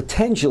 to the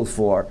potential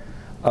for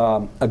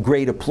a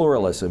greater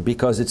pluralism,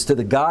 because it's to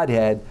the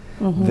Godhead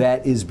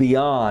that is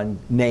beyond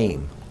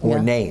name or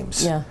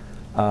names. Yeah.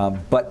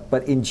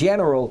 But in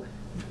general,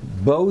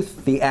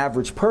 both the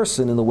average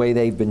person in the way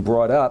they've been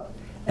brought up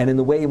and in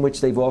the way in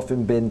which they've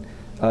often been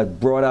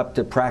brought up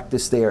to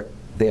practice their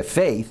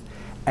faith,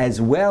 as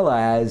well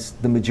as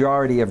the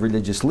majority of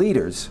religious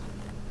leaders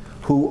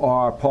who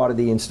are part of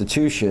the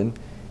institution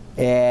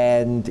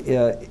and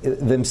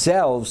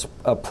themselves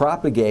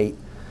propagate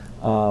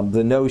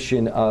the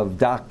notion of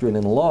doctrine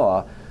and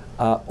law.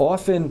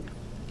 Often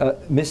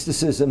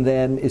mysticism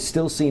then is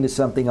still seen as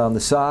something on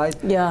the side,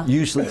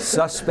 usually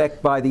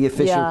suspect by the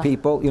official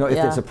people. You know, if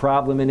there's a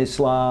problem in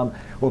Islam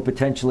or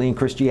potentially in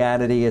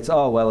Christianity, it's,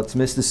 oh, well, it's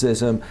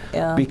mysticism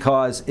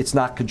because it's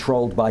not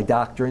controlled by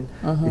doctrine.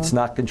 It's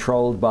not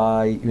controlled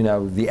by, you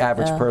know, the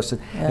average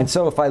person. And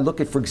so if I look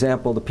at, for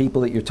example, the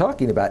people that you're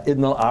talking about,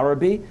 Ibn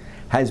al-Arabi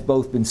has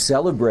both been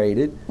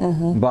celebrated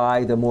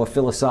by the more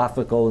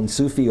philosophical and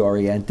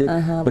Sufi-oriented,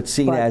 but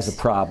seen as a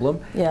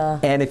problem.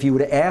 And if you were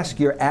to ask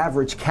your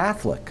average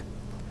Catholic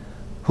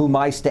who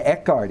Meister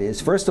Eckhart is,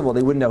 first of all,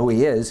 they wouldn't know who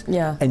he is,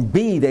 and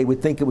B, they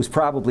would think it was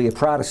probably a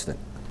Protestant,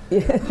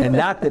 and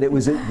not that it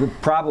was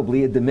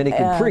probably a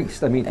Dominican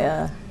priest. I mean,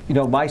 you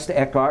know, Meister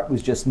Eckhart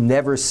was just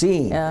never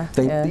seen.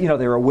 You know,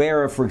 they're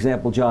aware of, for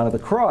example, John of the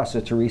Cross or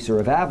Teresa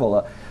of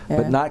Avila,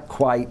 but not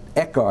quite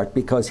Eckhart,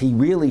 because he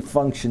really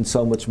functioned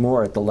so much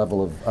more at the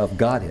level of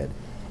Godhead.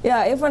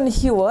 Yeah, even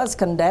he was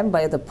condemned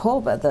by the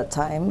Pope at that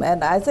time,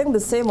 and I think the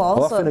same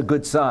also. Often a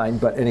good sign,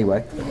 but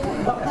anyway.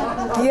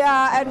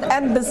 Yeah,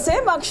 and the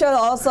same actually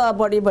also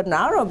about Ibn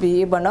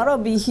Arabi. Ibn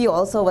Arabi, he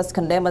also was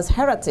condemned as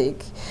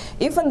heretic.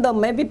 Even though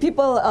maybe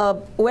people,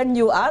 when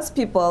you ask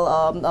people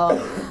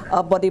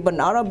about Ibn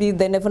Arabi,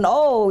 they never know,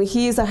 oh,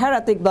 he is a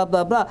heretic, blah,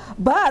 blah, blah.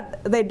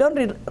 But they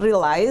don't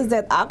realize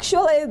that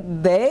actually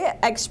they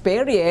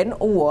experience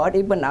what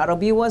Ibn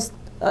Arabi was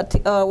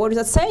what is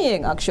it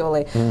saying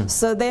actually.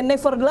 So they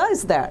never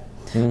realized that.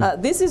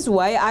 This is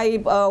why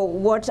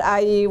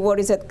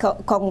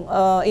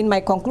in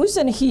my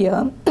conclusion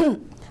here,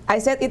 I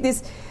said it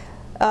is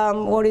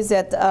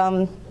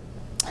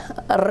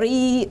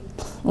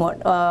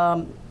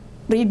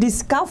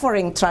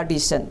rediscovering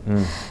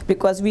tradition,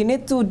 because we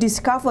need to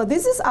discover,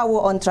 this is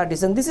our own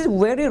tradition, this is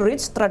very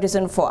rich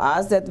tradition for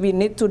us that we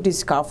need to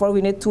discover,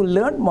 we need to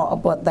learn more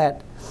about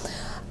that.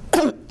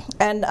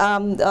 And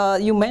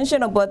you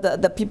mentioned about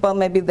the people,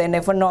 maybe they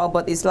never know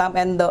about Islam,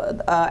 and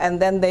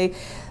then they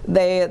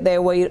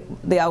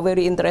are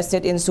very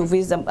interested in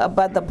Sufism.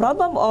 But the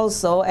problem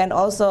also, and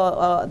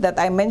also that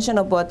I mentioned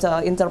about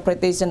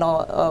interpretation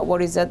or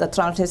the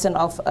translation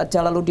of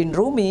Jalaluddin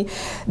Rumi,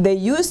 they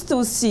used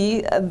to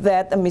see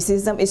that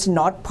mysticism is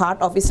not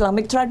part of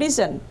Islamic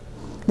tradition.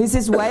 This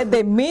is why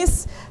they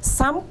miss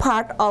some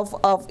part of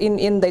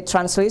in the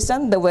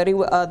translation, the very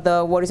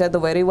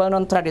very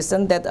well-known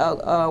tradition that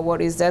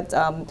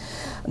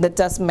that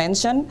just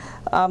mentioned.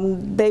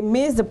 They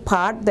miss the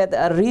part that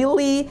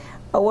really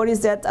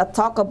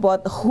talk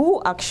about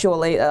who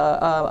actually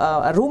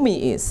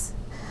Rumi is.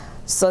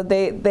 So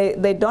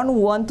they don't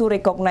want to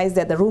recognize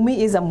that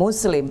Rumi is a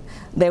Muslim.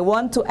 They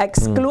want to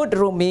exclude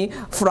Rumi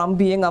from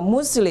being a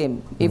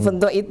Muslim, even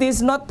though it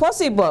is not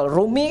possible.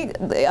 Rumi,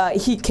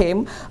 he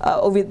came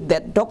with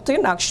that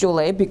doctrine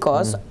actually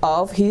because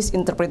of his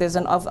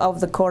interpretation of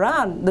the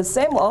Quran. The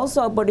same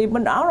also about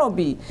Ibn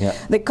Arabi.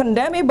 They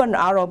condemn Ibn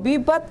Arabi,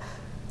 but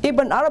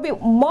Ibn Arabi,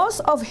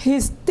 most of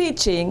his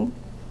teaching,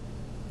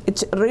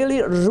 it's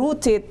really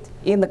rooted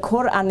in the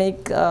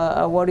Quranic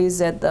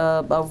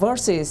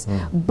verses,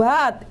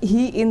 but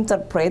he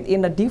interprets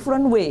in a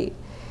different way.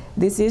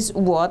 This is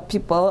what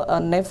people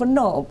never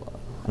know.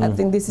 I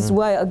think this is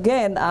why,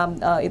 again,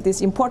 it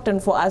is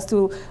important for us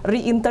to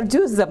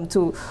reintroduce them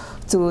to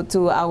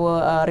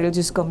our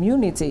religious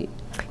community.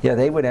 Yeah,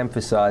 they would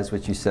emphasize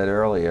what you said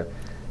earlier,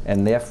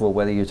 and therefore,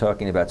 whether you're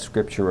talking about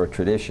scripture or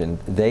tradition,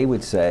 they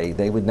would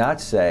not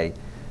say,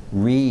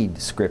 read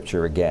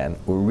scripture again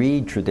or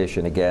read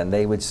tradition again.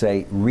 They would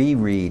say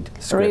reread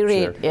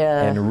scripture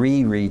and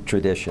reread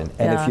tradition.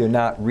 And if you're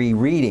not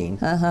rereading,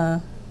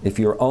 if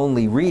you're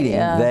only reading,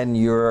 then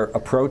you're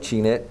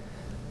approaching it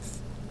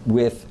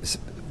with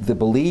the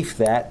belief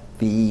that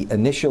the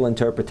initial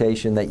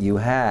interpretation that you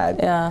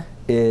had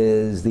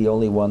is the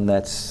only one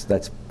that's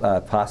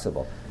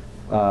possible.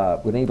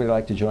 Would anybody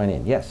like to join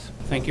in? Yes.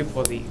 Thank you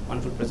for the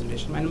wonderful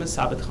presentation. My name is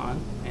Sabit Khan,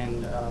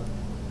 and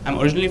I'm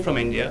originally from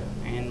India,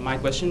 and my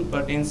question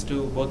pertains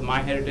to both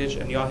my heritage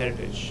and your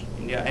heritage,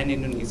 India and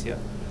Indonesia.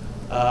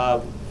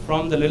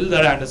 From the little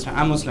that I understand,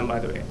 I'm Muslim by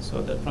the way,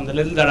 so from the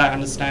little that I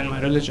understand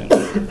my religion,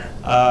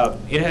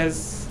 it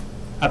has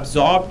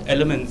absorbed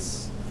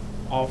elements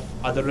of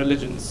other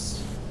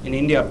religions, in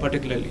India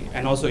particularly,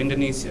 and also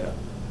Indonesia.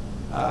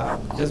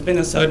 There's been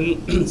a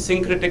certain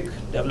syncretic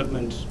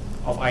development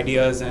of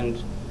ideas and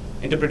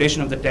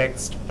interpretation of the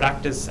text,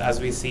 practice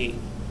as we see.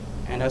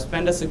 And I've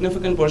spent a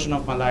significant portion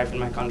of my life in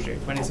my country,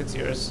 26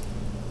 years.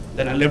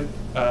 Then I lived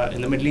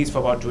in the Middle East for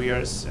about 2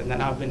 years, and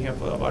then I've been here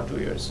for about 2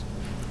 years.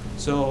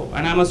 So,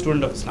 and I'm a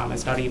student of Islam. I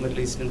study Middle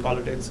Eastern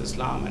politics,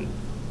 Islam, and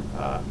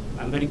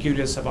I'm very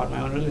curious about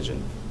my own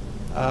religion.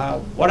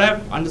 What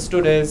I've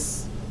understood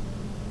is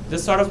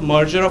this sort of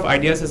merger of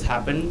ideas has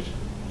happened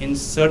in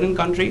certain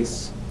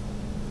countries.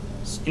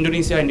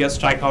 Indonesia, India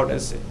strike out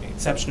as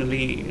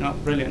exceptionally,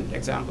 brilliant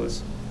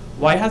examples.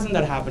 Why hasn't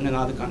that happened in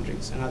other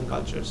countries and other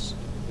cultures?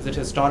 Is it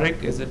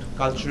historic? Is it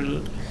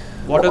cultural?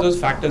 What are those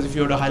factors, if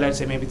you were to highlight,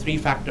 say, maybe 3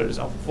 factors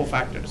or 4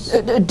 factors?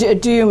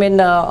 Do you mean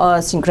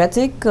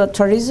syncretic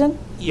tradition?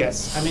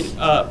 Yes. I mean,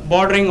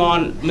 bordering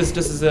on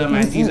mysticism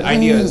and these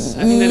ideas,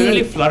 I think they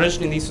really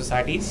flourished in these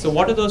societies. So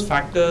what are those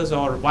factors,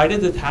 or why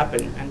did it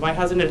happen? And why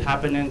hasn't it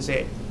happened in,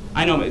 say,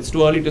 I know it's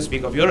too early to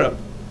speak of Europe,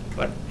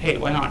 but hey,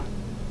 why not?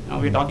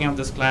 We're talking of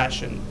this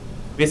clash, and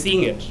we're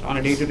seeing it on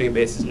a day-to-day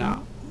basis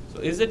now. So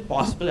is it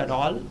possible at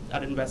all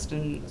that in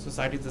Western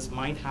societies this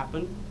might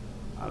happen?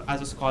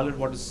 As a scholar,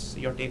 what is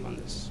your take on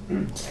this?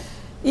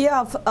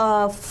 Yeah,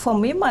 for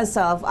me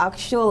myself,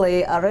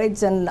 actually, a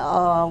religion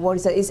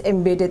is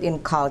embedded in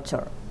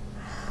culture.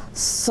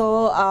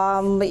 So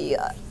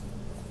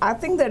I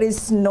think there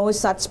is no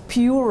such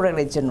pure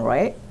religion,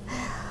 right?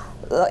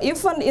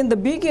 Even in the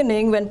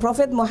beginning, when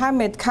Prophet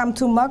Muhammad came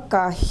to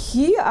Mecca,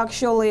 he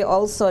actually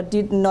also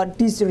did not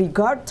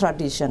disregard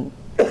tradition.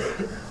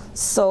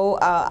 So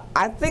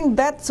I think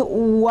that's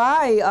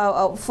why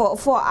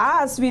for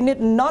us we need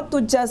not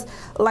to just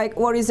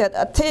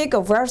take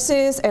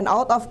verses and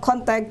out of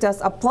context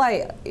just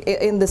apply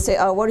in the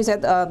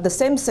the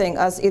same thing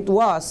as it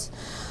was.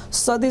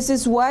 So this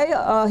is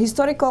why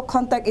historical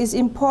context is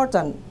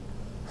important.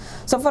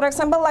 So for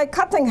example, like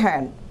cutting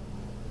hand,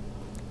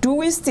 do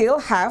we still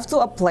have to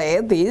apply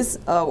this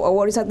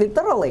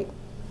literally?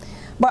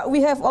 But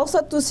we have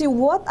also to see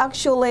what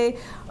actually,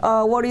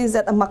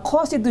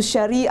 maqasid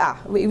sharia.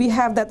 We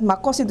have that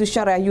maqasid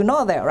sharia, you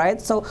know that, right?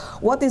 So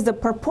what is the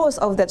purpose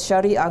of that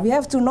sharia? We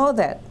have to know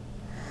that.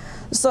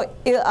 So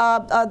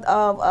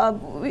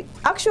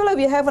actually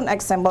we have an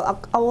example,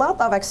 a lot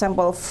of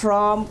example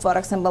from, for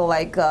example,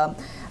 like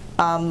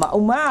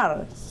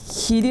Umar.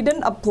 He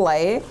didn't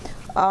apply,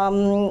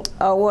 after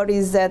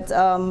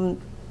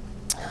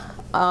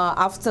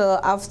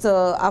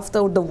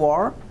the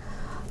war,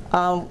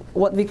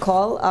 what we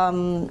call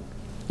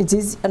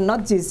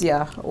not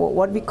jizya,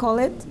 what we call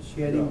it?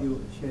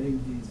 Sharing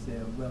this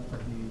wealth of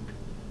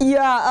the.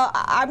 Yeah,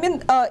 I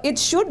mean, it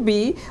should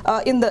be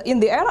in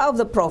the era of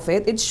the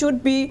Prophet. It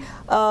should be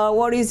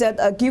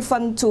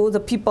given to the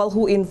people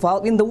who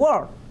involved in the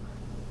war.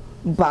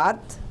 But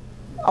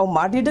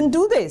Omar didn't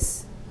do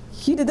this.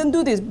 He didn't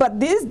do this. But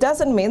this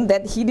doesn't mean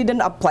that he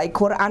didn't apply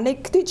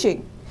Quranic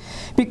teaching,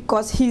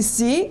 because he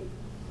see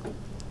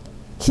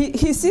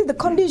the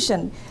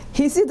condition.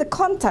 He sees the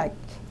context.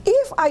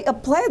 If I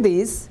apply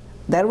this,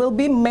 there will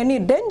be many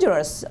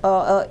dangers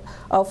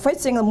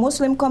facing a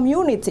Muslim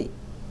community.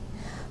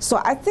 So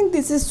I think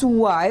this is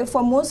why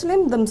for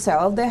Muslims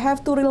themselves, they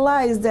have to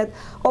realize that,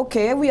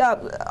 okay, we are,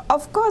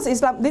 of course,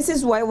 Islam, this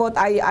is why what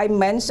I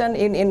mentioned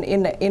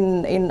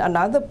in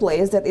another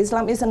place, that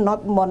Islam is a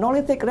not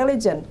monolithic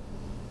religion.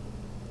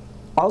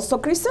 Also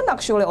Christian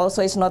actually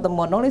also is not a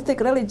monolithic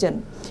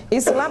religion.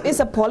 Islam is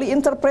a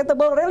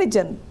poly-interpretable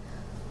religion.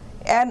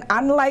 And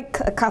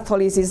unlike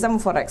Catholicism,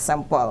 for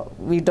example,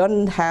 we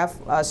don't have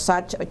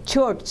such a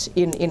church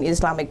in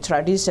Islamic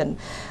tradition.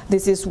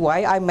 This is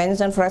why I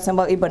mentioned, for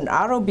example, Ibn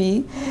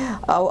Arabi,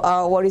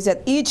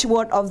 each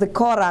word of the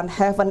Quran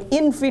have an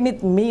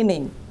infinite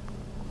meaning.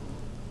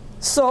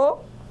 So,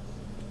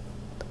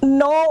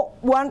 no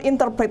one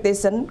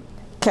interpretation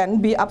can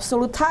be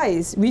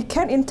absolutized. We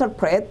can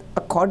interpret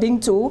according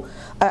to,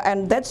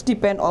 and that's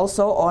depend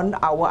also on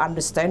our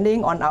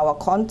understanding, on our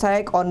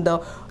context, on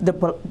the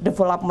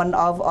development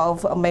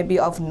of maybe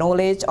of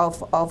knowledge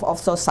of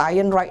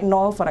society right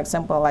now, for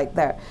example, like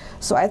that.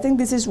 So I think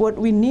this is what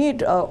we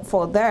need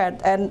for that.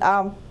 And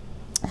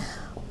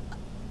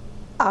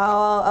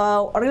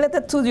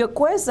related to your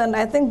question,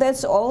 I think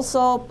that's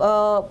also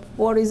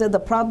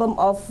the problem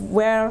of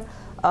where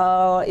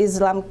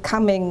Islam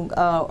come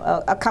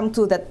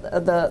to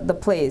the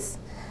place.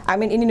 I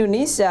mean, in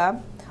Indonesia,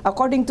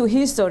 according to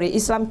history,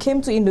 Islam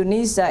came to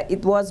Indonesia.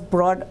 It was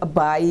brought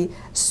by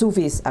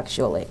Sufis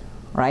actually,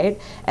 right?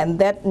 And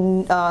that,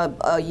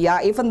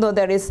 even though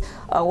there is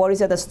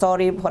the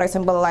story, for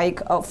example,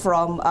 like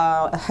from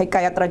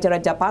Hikayat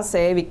Raja-Raja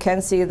Pase, we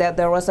can see that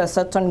there was a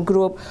certain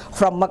group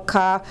from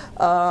Mecca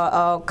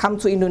come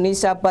to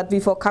Indonesia, but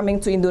before coming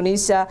to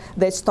Indonesia,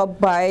 they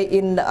stopped by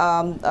in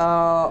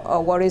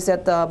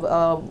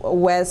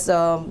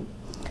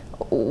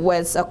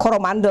West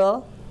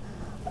Coromandel,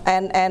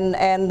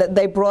 and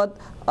they brought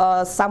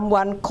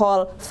someone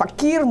called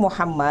Fakir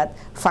Muhammad.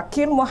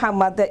 Fakir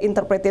Muhammad, they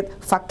interpreted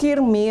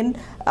Fakir mean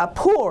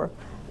poor.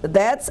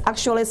 That's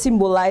actually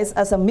symbolized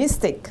as a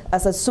mystic,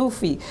 as a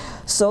Sufi.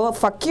 So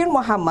Fakir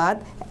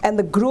Muhammad and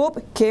the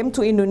group came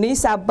to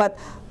Indonesia, but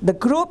the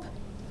group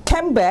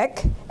came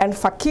back and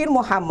Fakir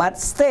Muhammad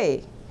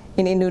stayed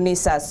in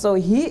Indonesia. So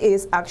he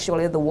is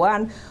actually the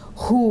one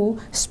who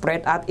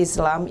spread out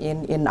Islam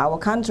in our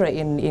country,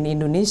 in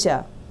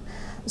Indonesia.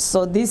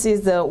 So this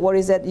is the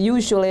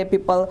usually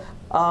people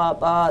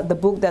the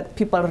book that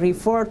people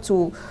refer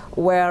to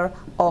where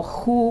or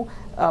who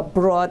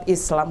brought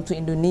Islam to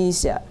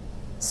Indonesia.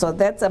 So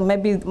that's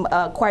maybe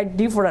quite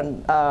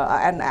different,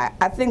 and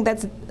I think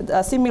that's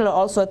similar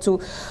also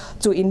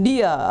to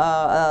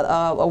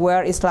India,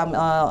 where Islam,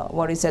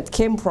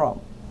 came from,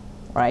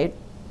 right?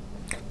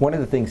 One of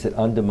the things that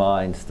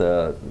undermines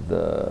the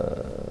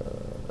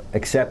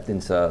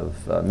acceptance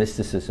of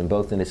mysticism,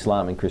 both in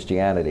Islam and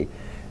Christianity,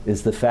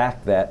 is the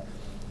fact that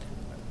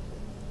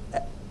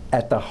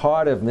at the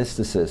heart of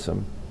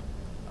mysticism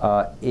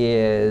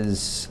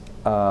is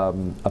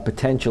a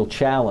potential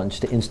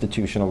challenge to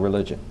institutional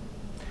religion.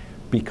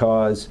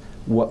 Because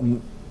what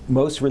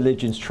most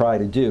religions try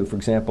to do, for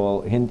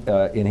example,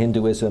 in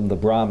Hinduism, the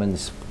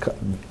Brahmins,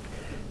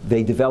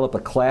 they develop a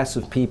class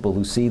of people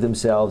who see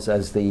themselves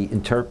as the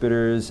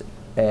interpreters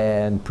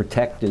and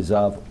protectors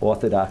of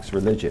orthodox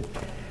religion,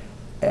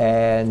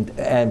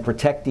 and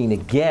protecting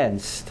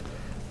against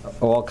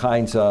all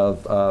kinds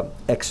of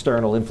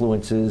external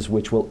influences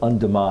which will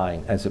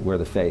undermine, as it were,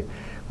 the faith.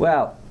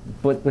 Well,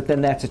 but then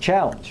that's a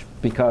challenge,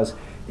 because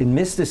in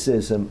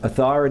mysticism,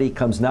 authority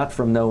comes not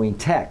from knowing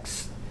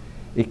text,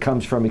 it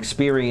comes from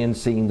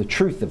experiencing the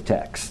truth of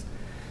text.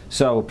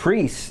 So a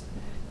priest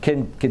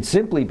can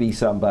simply be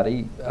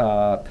somebody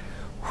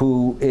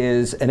who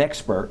is an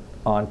expert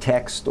on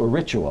text or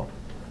ritual,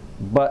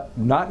 but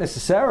not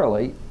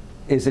necessarily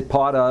is it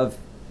part of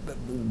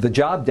the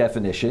job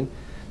definition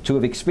to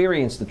have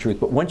experienced the truth.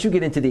 But once you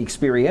get into the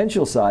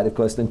experiential side, of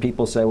course, then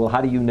people say, well,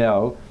 how do you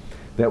know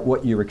that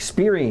what you're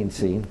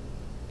experiencing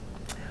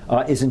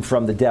isn't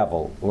from the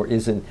devil, or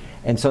isn't?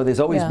 And so there's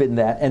always been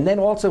that. And then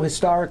also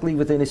historically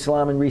within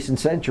Islam in recent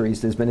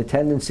centuries, there's been a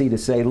tendency to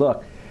say,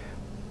 look,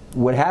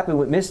 what happened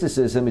with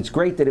mysticism, it's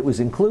great that it was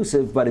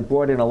inclusive, but it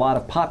brought in a lot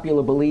of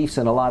popular beliefs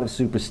and a lot of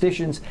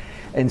superstitions.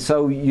 And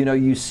so, you know,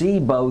 you see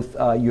both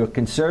your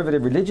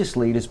conservative religious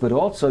leaders, but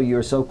also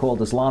your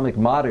so-called Islamic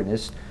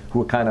modernists,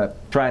 who are kind of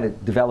trying to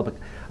develop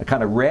a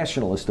kind of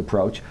rationalist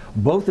approach,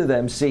 both of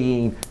them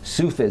seeing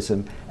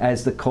Sufism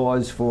as the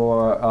cause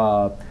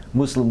for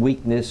Muslim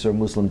weakness or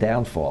Muslim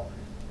downfall.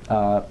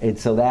 And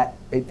so that,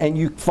 and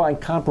you find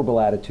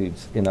comparable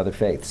attitudes in other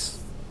faiths.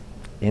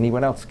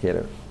 Anyone else care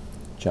to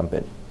jump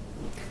in?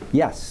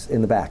 Yes,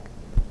 in the back.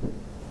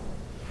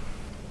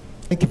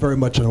 Thank you very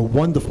much, and a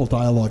wonderful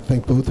dialogue.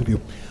 Thank both of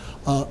you.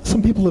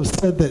 Some people have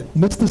said that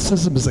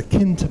mysticism is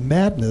akin to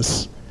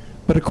madness,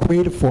 but a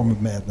creative form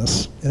of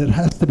madness, and it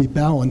has to be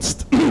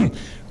balanced,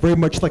 very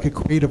much like a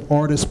creative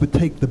artist would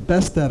take the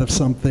best out of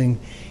something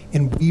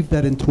and weave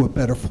that into a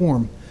better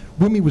form.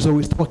 Rumi was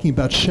always talking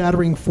about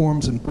shattering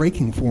forms and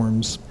breaking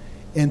forms,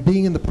 and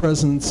being in the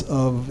presence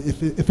of,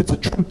 if it's a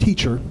true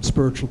teacher,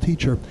 spiritual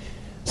teacher,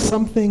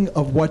 something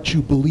of what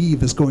you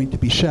believe is going to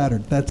be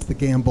shattered. That's the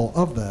gamble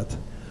of that.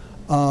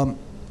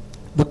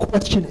 The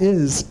question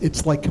is,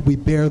 it's like, can we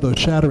bear those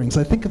shatterings?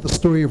 I think of the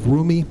story of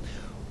Rumi,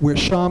 where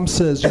Shams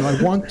says, you know,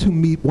 I want to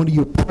meet one of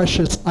your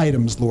precious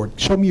items, Lord.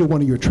 Show me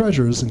one of your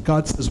treasures. And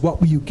God says, what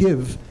will you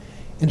give?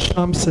 And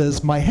Shams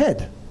says, my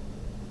head.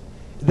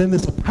 Then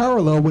there's a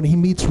parallel when he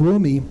meets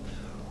Rumi.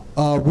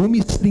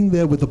 Rumi's sitting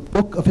there with a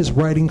book of his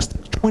writings,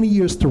 20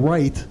 years to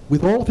write,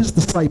 with all of his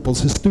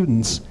disciples, his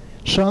students.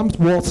 Shams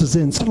waltzes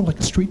in, sort of like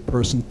a street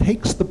person,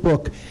 takes the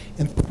book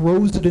and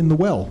throws it in the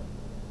well.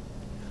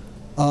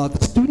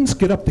 The students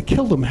get up to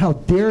kill him. How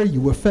dare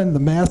you offend the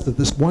master,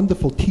 this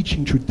wonderful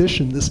teaching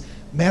tradition, this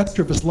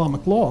master of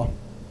Islamic law.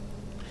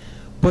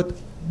 But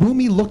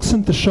Rumi looks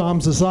into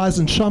Shams's eyes,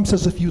 and Shams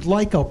says, if you'd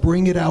like, I'll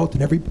bring it out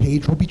and every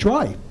page will be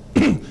dry.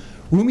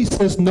 Rumi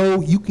says, no,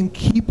 you can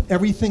keep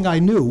everything I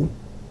knew.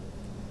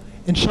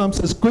 And Shams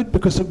says, good,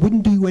 because it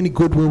wouldn't do you any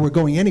good where we're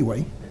going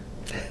anyway.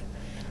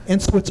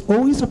 And so it's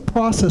always a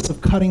process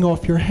of cutting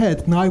off your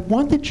head. Now I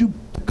wanted you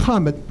to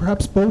comment,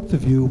 perhaps both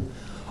of you,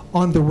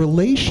 on the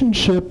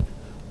relationship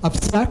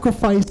of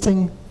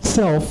sacrificing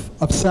self,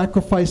 of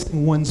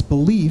sacrificing one's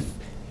belief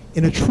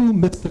in a true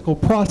mystical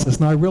process.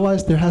 Now I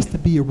realize there has to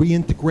be a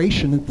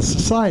reintegration into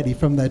society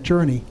from that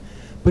journey,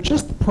 but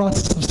just the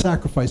process of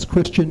sacrifice,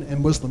 Christian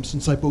and Muslim,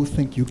 since I both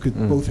think you could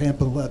both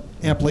handle that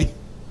amply.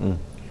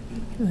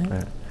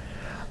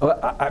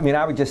 Well, I mean,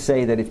 I would just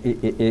say that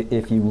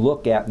if you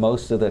look at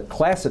most of the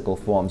classical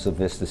forms of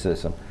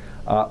mysticism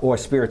or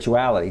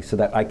spirituality, so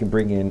that I can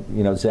bring in,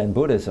 you know, Zen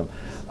Buddhism,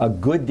 a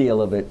good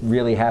deal of it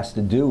really has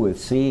to do with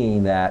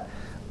seeing that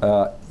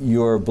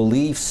your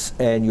beliefs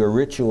and your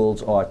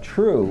rituals are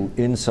true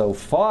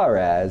insofar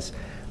as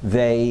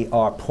they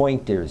are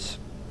pointers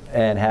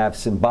and have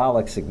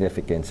symbolic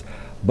significance,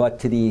 but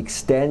to the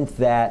extent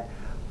that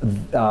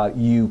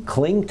you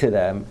cling to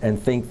them and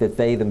think that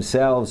they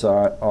themselves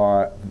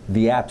are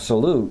the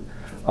absolute,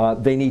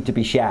 they need to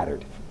be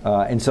shattered.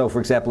 And so, for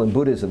example, in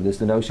Buddhism, there's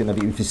the notion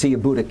of if you see a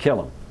Buddha,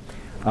 kill him.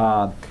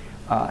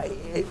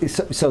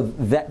 So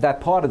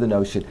that part of the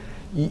notion.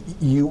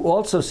 You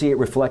also see it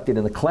reflected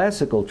in the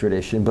classical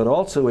tradition, but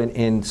also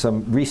in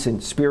some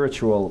recent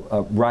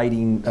spiritual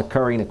writing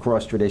occurring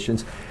across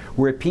traditions,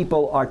 where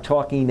people are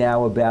talking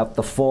now about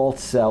the false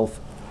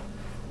self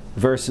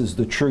versus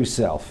the true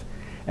self,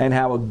 and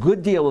how a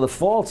good deal of the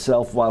false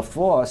self, while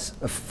false,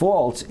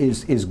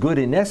 is good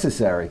and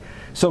necessary.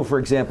 So, for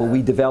example,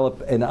 we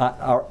develop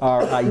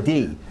our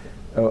ID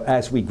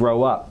as we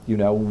grow up. You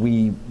know,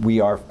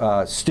 we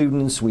are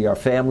students, we are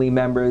family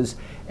members,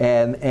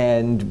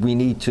 and we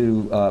need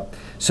to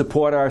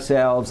support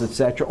ourselves,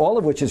 etc. All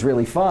of which is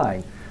really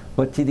fine,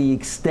 but to the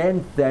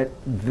extent that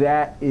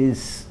that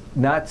is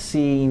not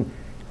seen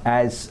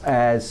as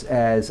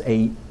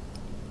a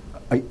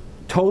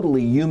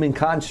totally human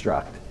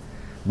construct,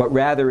 but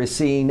rather is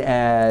seen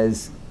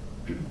as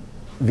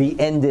the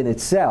end in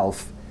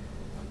itself,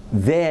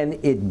 then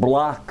it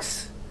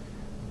blocks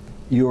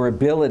your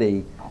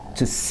ability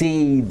to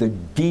see the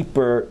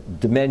deeper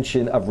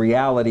dimension of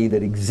reality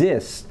that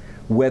exists,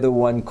 whether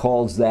one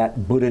calls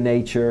that Buddha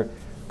nature,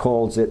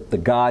 calls it the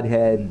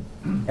Godhead,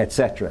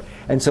 etc.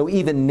 And so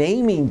even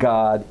naming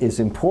God is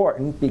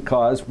important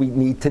because we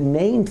need to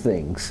name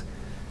things.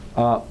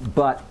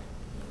 But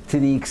to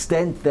the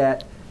extent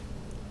that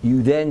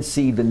you then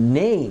see the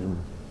name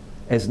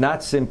as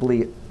not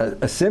simply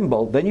a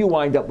symbol, then you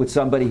wind up with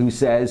somebody who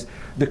says,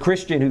 the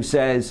Christian who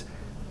says,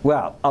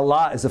 well,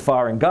 Allah is a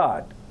foreign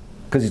God,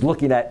 because he's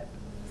looking at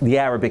the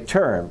Arabic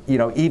term, you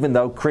know, even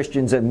though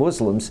Christians and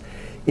Muslims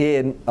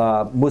in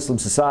Muslim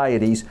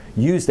societies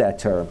use that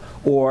term.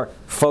 Or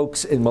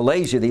folks in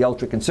Malaysia, the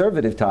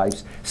ultra-conservative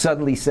types,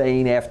 suddenly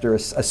saying after a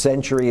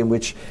century in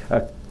which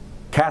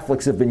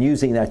Catholics have been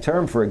using that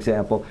term, for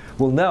example,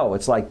 well, no,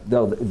 it's like,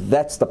 no,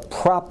 that's the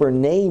proper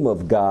name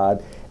of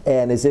God,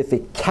 and as if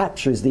it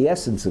captures the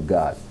essence of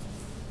God.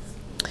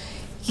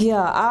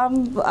 Yeah,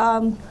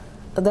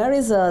 there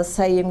is a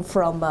saying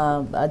from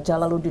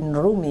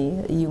Jalaluddin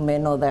Rumi, you may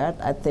know that,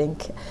 I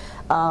think.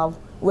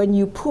 When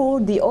you pour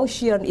the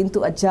ocean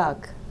into a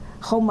jug,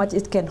 how much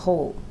it can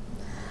hold.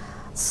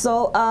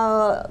 So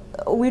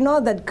we know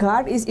that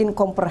God is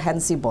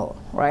incomprehensible,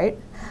 right?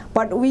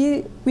 But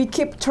we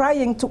keep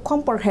trying to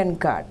comprehend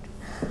God.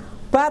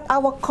 But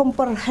our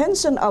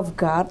comprehension of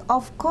God,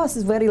 of course,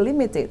 is very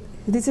limited.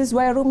 This is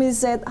why Rumi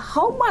said,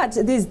 how much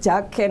this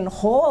jug can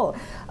hold,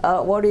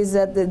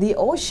 the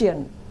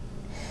ocean.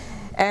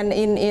 And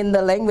in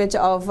the language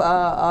of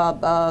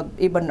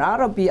Ibn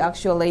Arabi,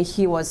 actually,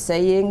 he was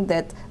saying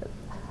that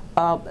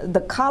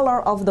the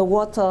color of the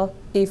water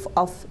is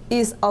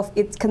of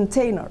its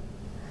container.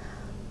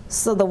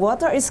 So the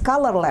water is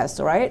colorless,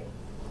 right?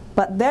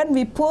 But then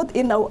we put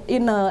in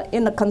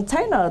a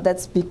container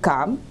that's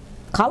become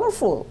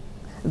colorful.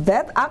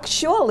 That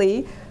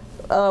actually,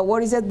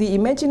 the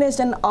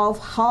imagination of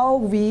how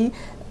we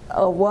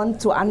want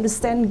to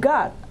understand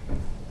God.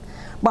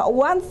 But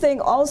one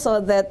thing also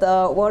that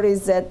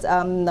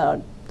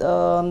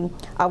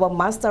our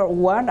master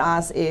warned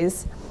us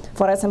is,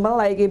 for example,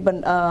 like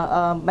even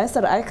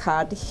Master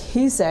Eckhart,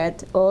 he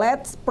said,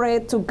 let's pray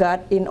to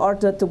God in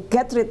order to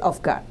get rid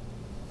of God.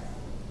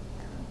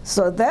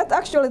 So that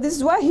actually, this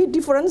is why he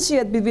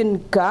differentiates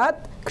between God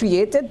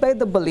created by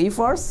the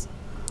believers,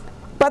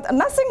 but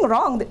nothing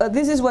wrong.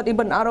 This is what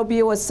Ibn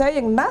Arabi was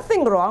saying,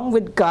 nothing wrong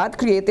with God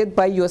created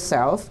by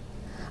yourself,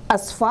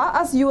 as far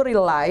as you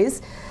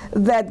realize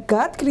that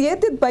God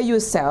created by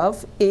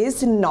yourself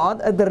is not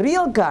the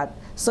real God.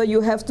 So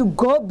you have to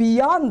go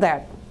beyond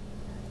that,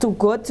 to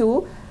go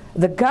to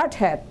the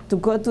Godhead, to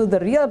go to the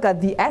real God,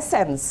 the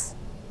essence.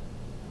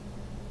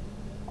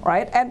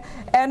 Right? And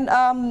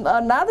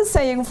another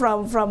saying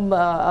from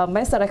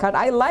Master Eckhart,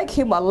 I like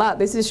him a lot.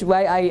 This is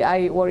why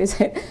I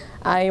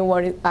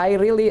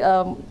really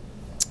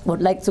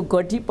would like to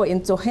go deeper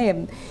into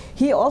him.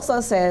 He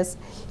also says,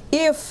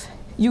 if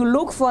you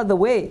look for the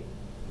way,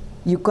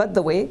 you got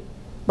the way,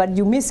 but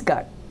you miss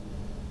God.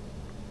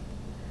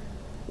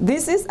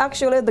 This is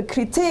actually the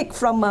critique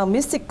from a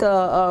mystic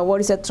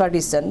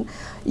tradition.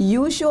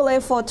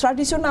 Usually for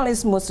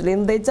traditionalist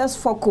Muslim, they just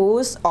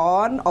focus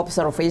on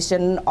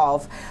observation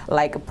of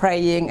like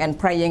praying and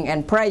praying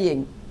and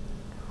praying,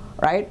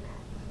 right?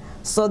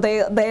 So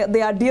they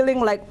are dealing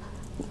like,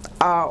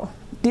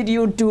 did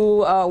you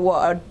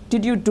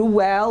do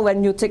well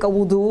when you take a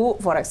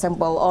wudu, for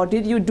example, or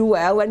did you do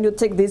well when you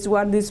take this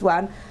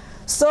one?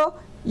 So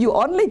you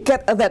only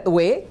get that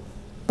way,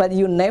 but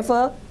you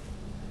never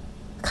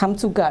come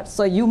to God.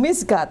 So you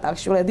miss God.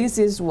 Actually, this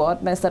is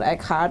what Master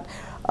Eckhart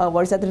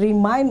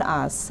remind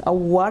us,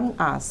 warn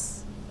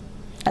us.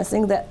 I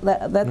think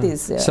that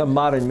is... Some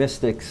modern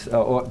mystics,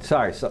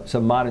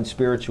 some modern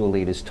spiritual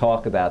leaders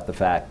talk about the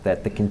fact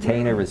that the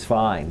container is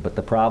fine, but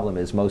the problem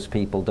is most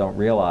people don't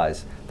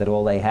realize that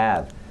all they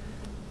have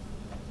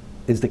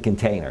is the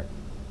container,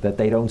 that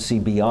they don't see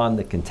beyond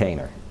the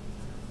container,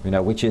 you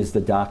know, which is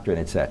the doctrine,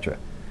 etc.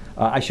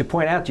 I should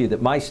point out to you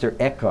that Meister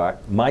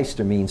Eckhart,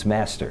 Meister means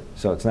master,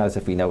 so it's not as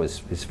if we know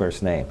his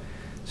first name.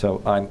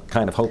 So I'm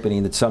kind of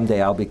hoping that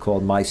someday I'll be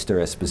called Meister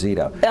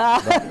Esposito.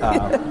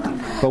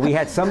 But we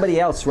had somebody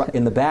else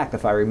in the back,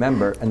 if I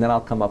remember, and then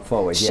I'll come up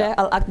forward. Sheikh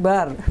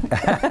Al-Akbar.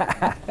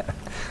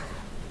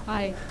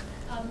 Hi.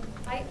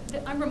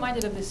 I'm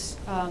reminded of this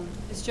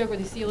joke where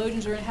these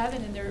theologians are in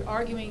heaven and they're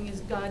arguing,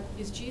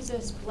 is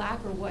Jesus black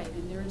or white?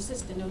 And they're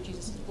insistent, no,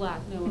 Jesus is black,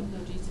 no,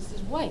 Jesus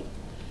is white.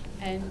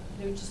 And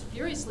they're just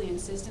furiously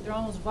insistent, they're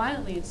almost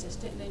violently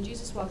insistent, and then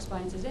Jesus walks by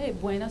and says, hey,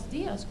 buenos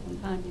dias,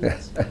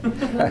 compañeros.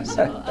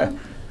 So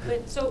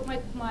But so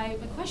my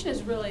question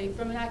is really,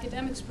 from an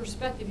academic's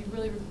perspective, you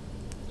really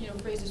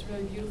phrase this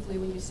really beautifully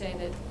when you say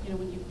that,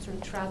 when you sort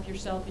of trap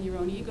yourself in your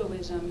own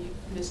egoism, you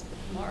miss the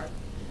mark.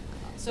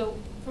 So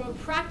from a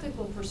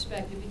practical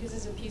perspective, because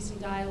it's a piece in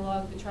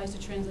dialogue that tries to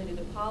translate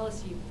into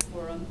policy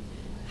forum,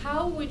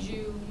 how would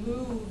you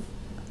move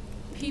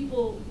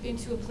people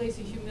into a place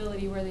of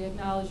humility where they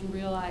acknowledge and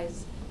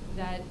realize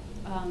that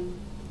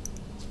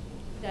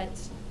that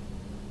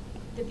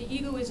the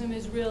egoism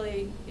is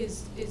really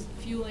is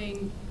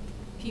fueling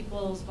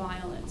people's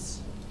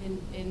violence in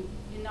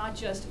not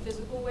just a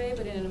physical way,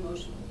 but in an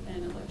emotional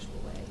and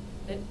intellectual way.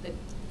 That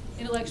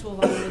intellectual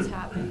violence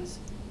happens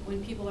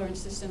when people are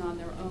insistent on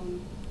their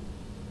own,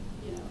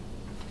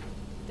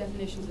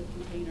 definitions of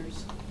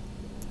containers.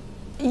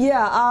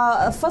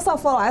 Yeah. First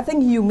of all, I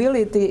think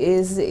humility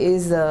is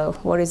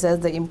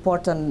the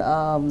important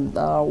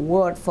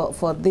word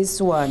for this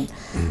one.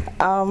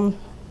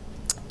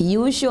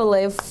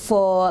 Usually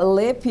for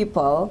lay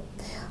people,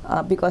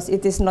 because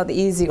it is not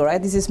easy,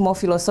 right? This is more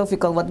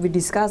philosophical. What we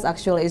discuss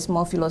actually is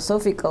more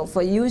philosophical.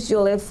 For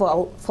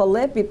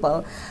lay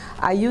people,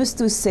 I used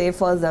to say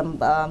for them,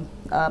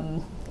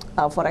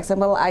 for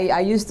example,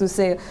 I used to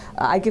say,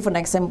 I give an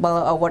example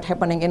of what's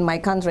happening in my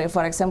country.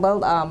 For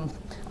example,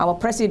 our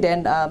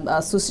president,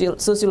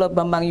 Susilo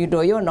Bambang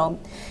Yudhoyono,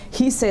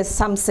 he says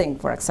something,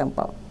 for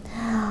example.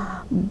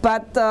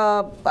 But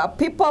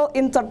people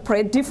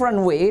interpret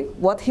different way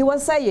what he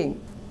was saying.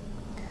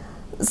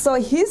 So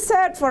he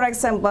said, for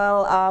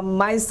example,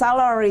 my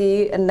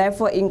salary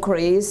never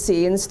increased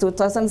since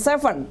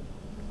 2007.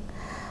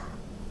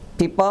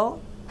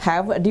 People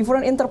have a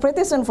different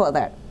interpretation for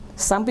that.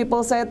 Some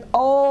people said,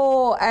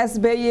 oh,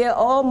 SBY,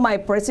 oh,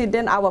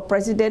 our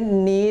president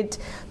need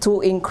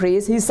to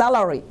increase his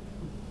salary.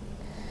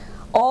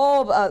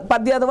 Oh,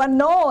 but the other one,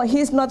 no,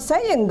 he's not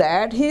saying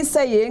that. He's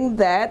saying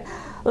that,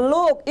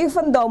 look,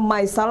 even though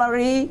my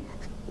salary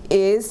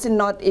is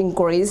not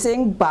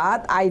increasing,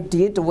 but I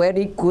did a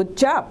very good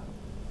job.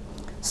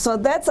 So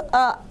that's,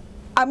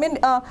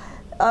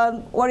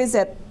 what is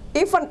it?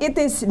 Even it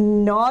is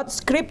not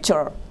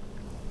scripture,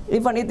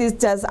 even it is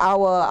just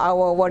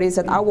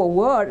our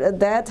word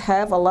that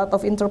have a lot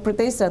of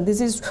interpretation.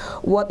 This is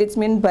what it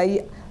means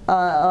by,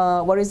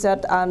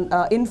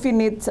 an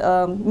infinite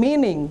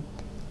meaning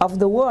of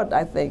the word,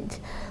 I think.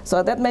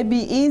 So that may be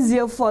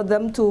easier for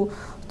them to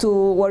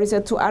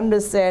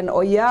understand.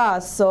 Oh yeah,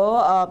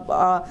 so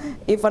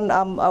even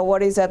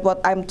what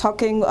I'm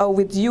talking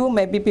with you,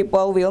 maybe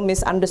people will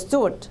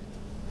misunderstood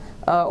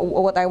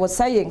what I was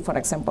saying, for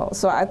example.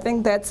 So I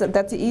think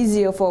that's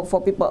easier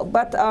for people.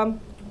 But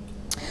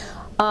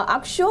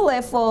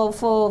actually, for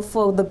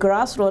the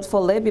grassroots,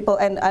 for lay people,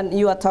 and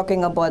you are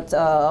talking about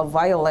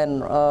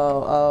violent,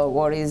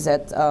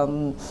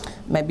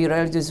 maybe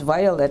religious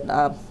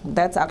violence.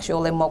 That's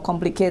actually more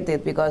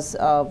complicated because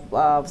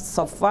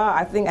so far,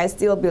 I think I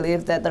still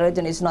believe that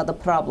religion is not a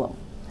problem.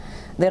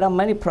 There are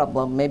many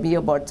problems, maybe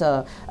about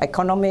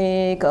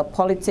economic,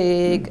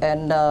 politics,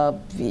 and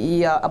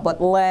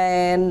about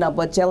land,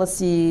 about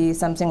jealousy,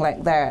 something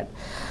like that.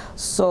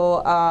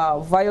 So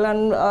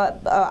violent,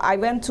 I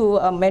went to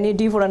many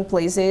different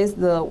places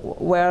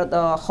where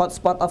the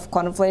hotspot of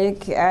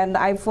conflict, and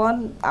I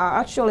found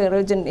actually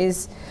religion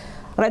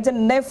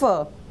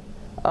never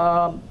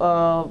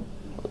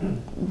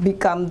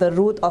become the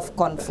root of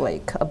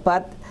conflict,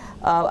 but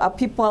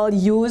people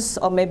use,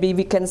 or maybe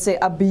we can say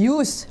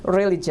abuse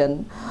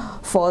religion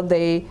for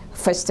their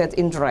vested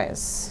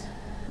interests.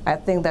 I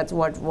think that's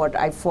what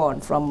I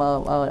found from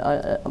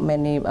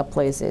many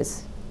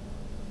places.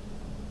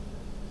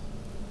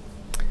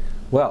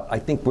 Well, I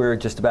think we're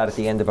just about at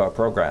the end of our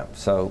program.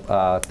 So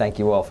thank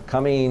you all for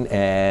coming,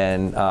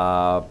 and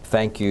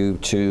thank you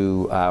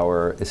to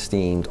our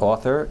esteemed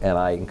author. And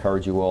I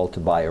encourage you all to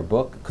buy her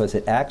book because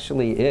it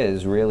actually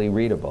is really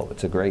readable.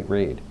 It's a great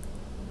read.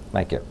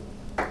 Thank you.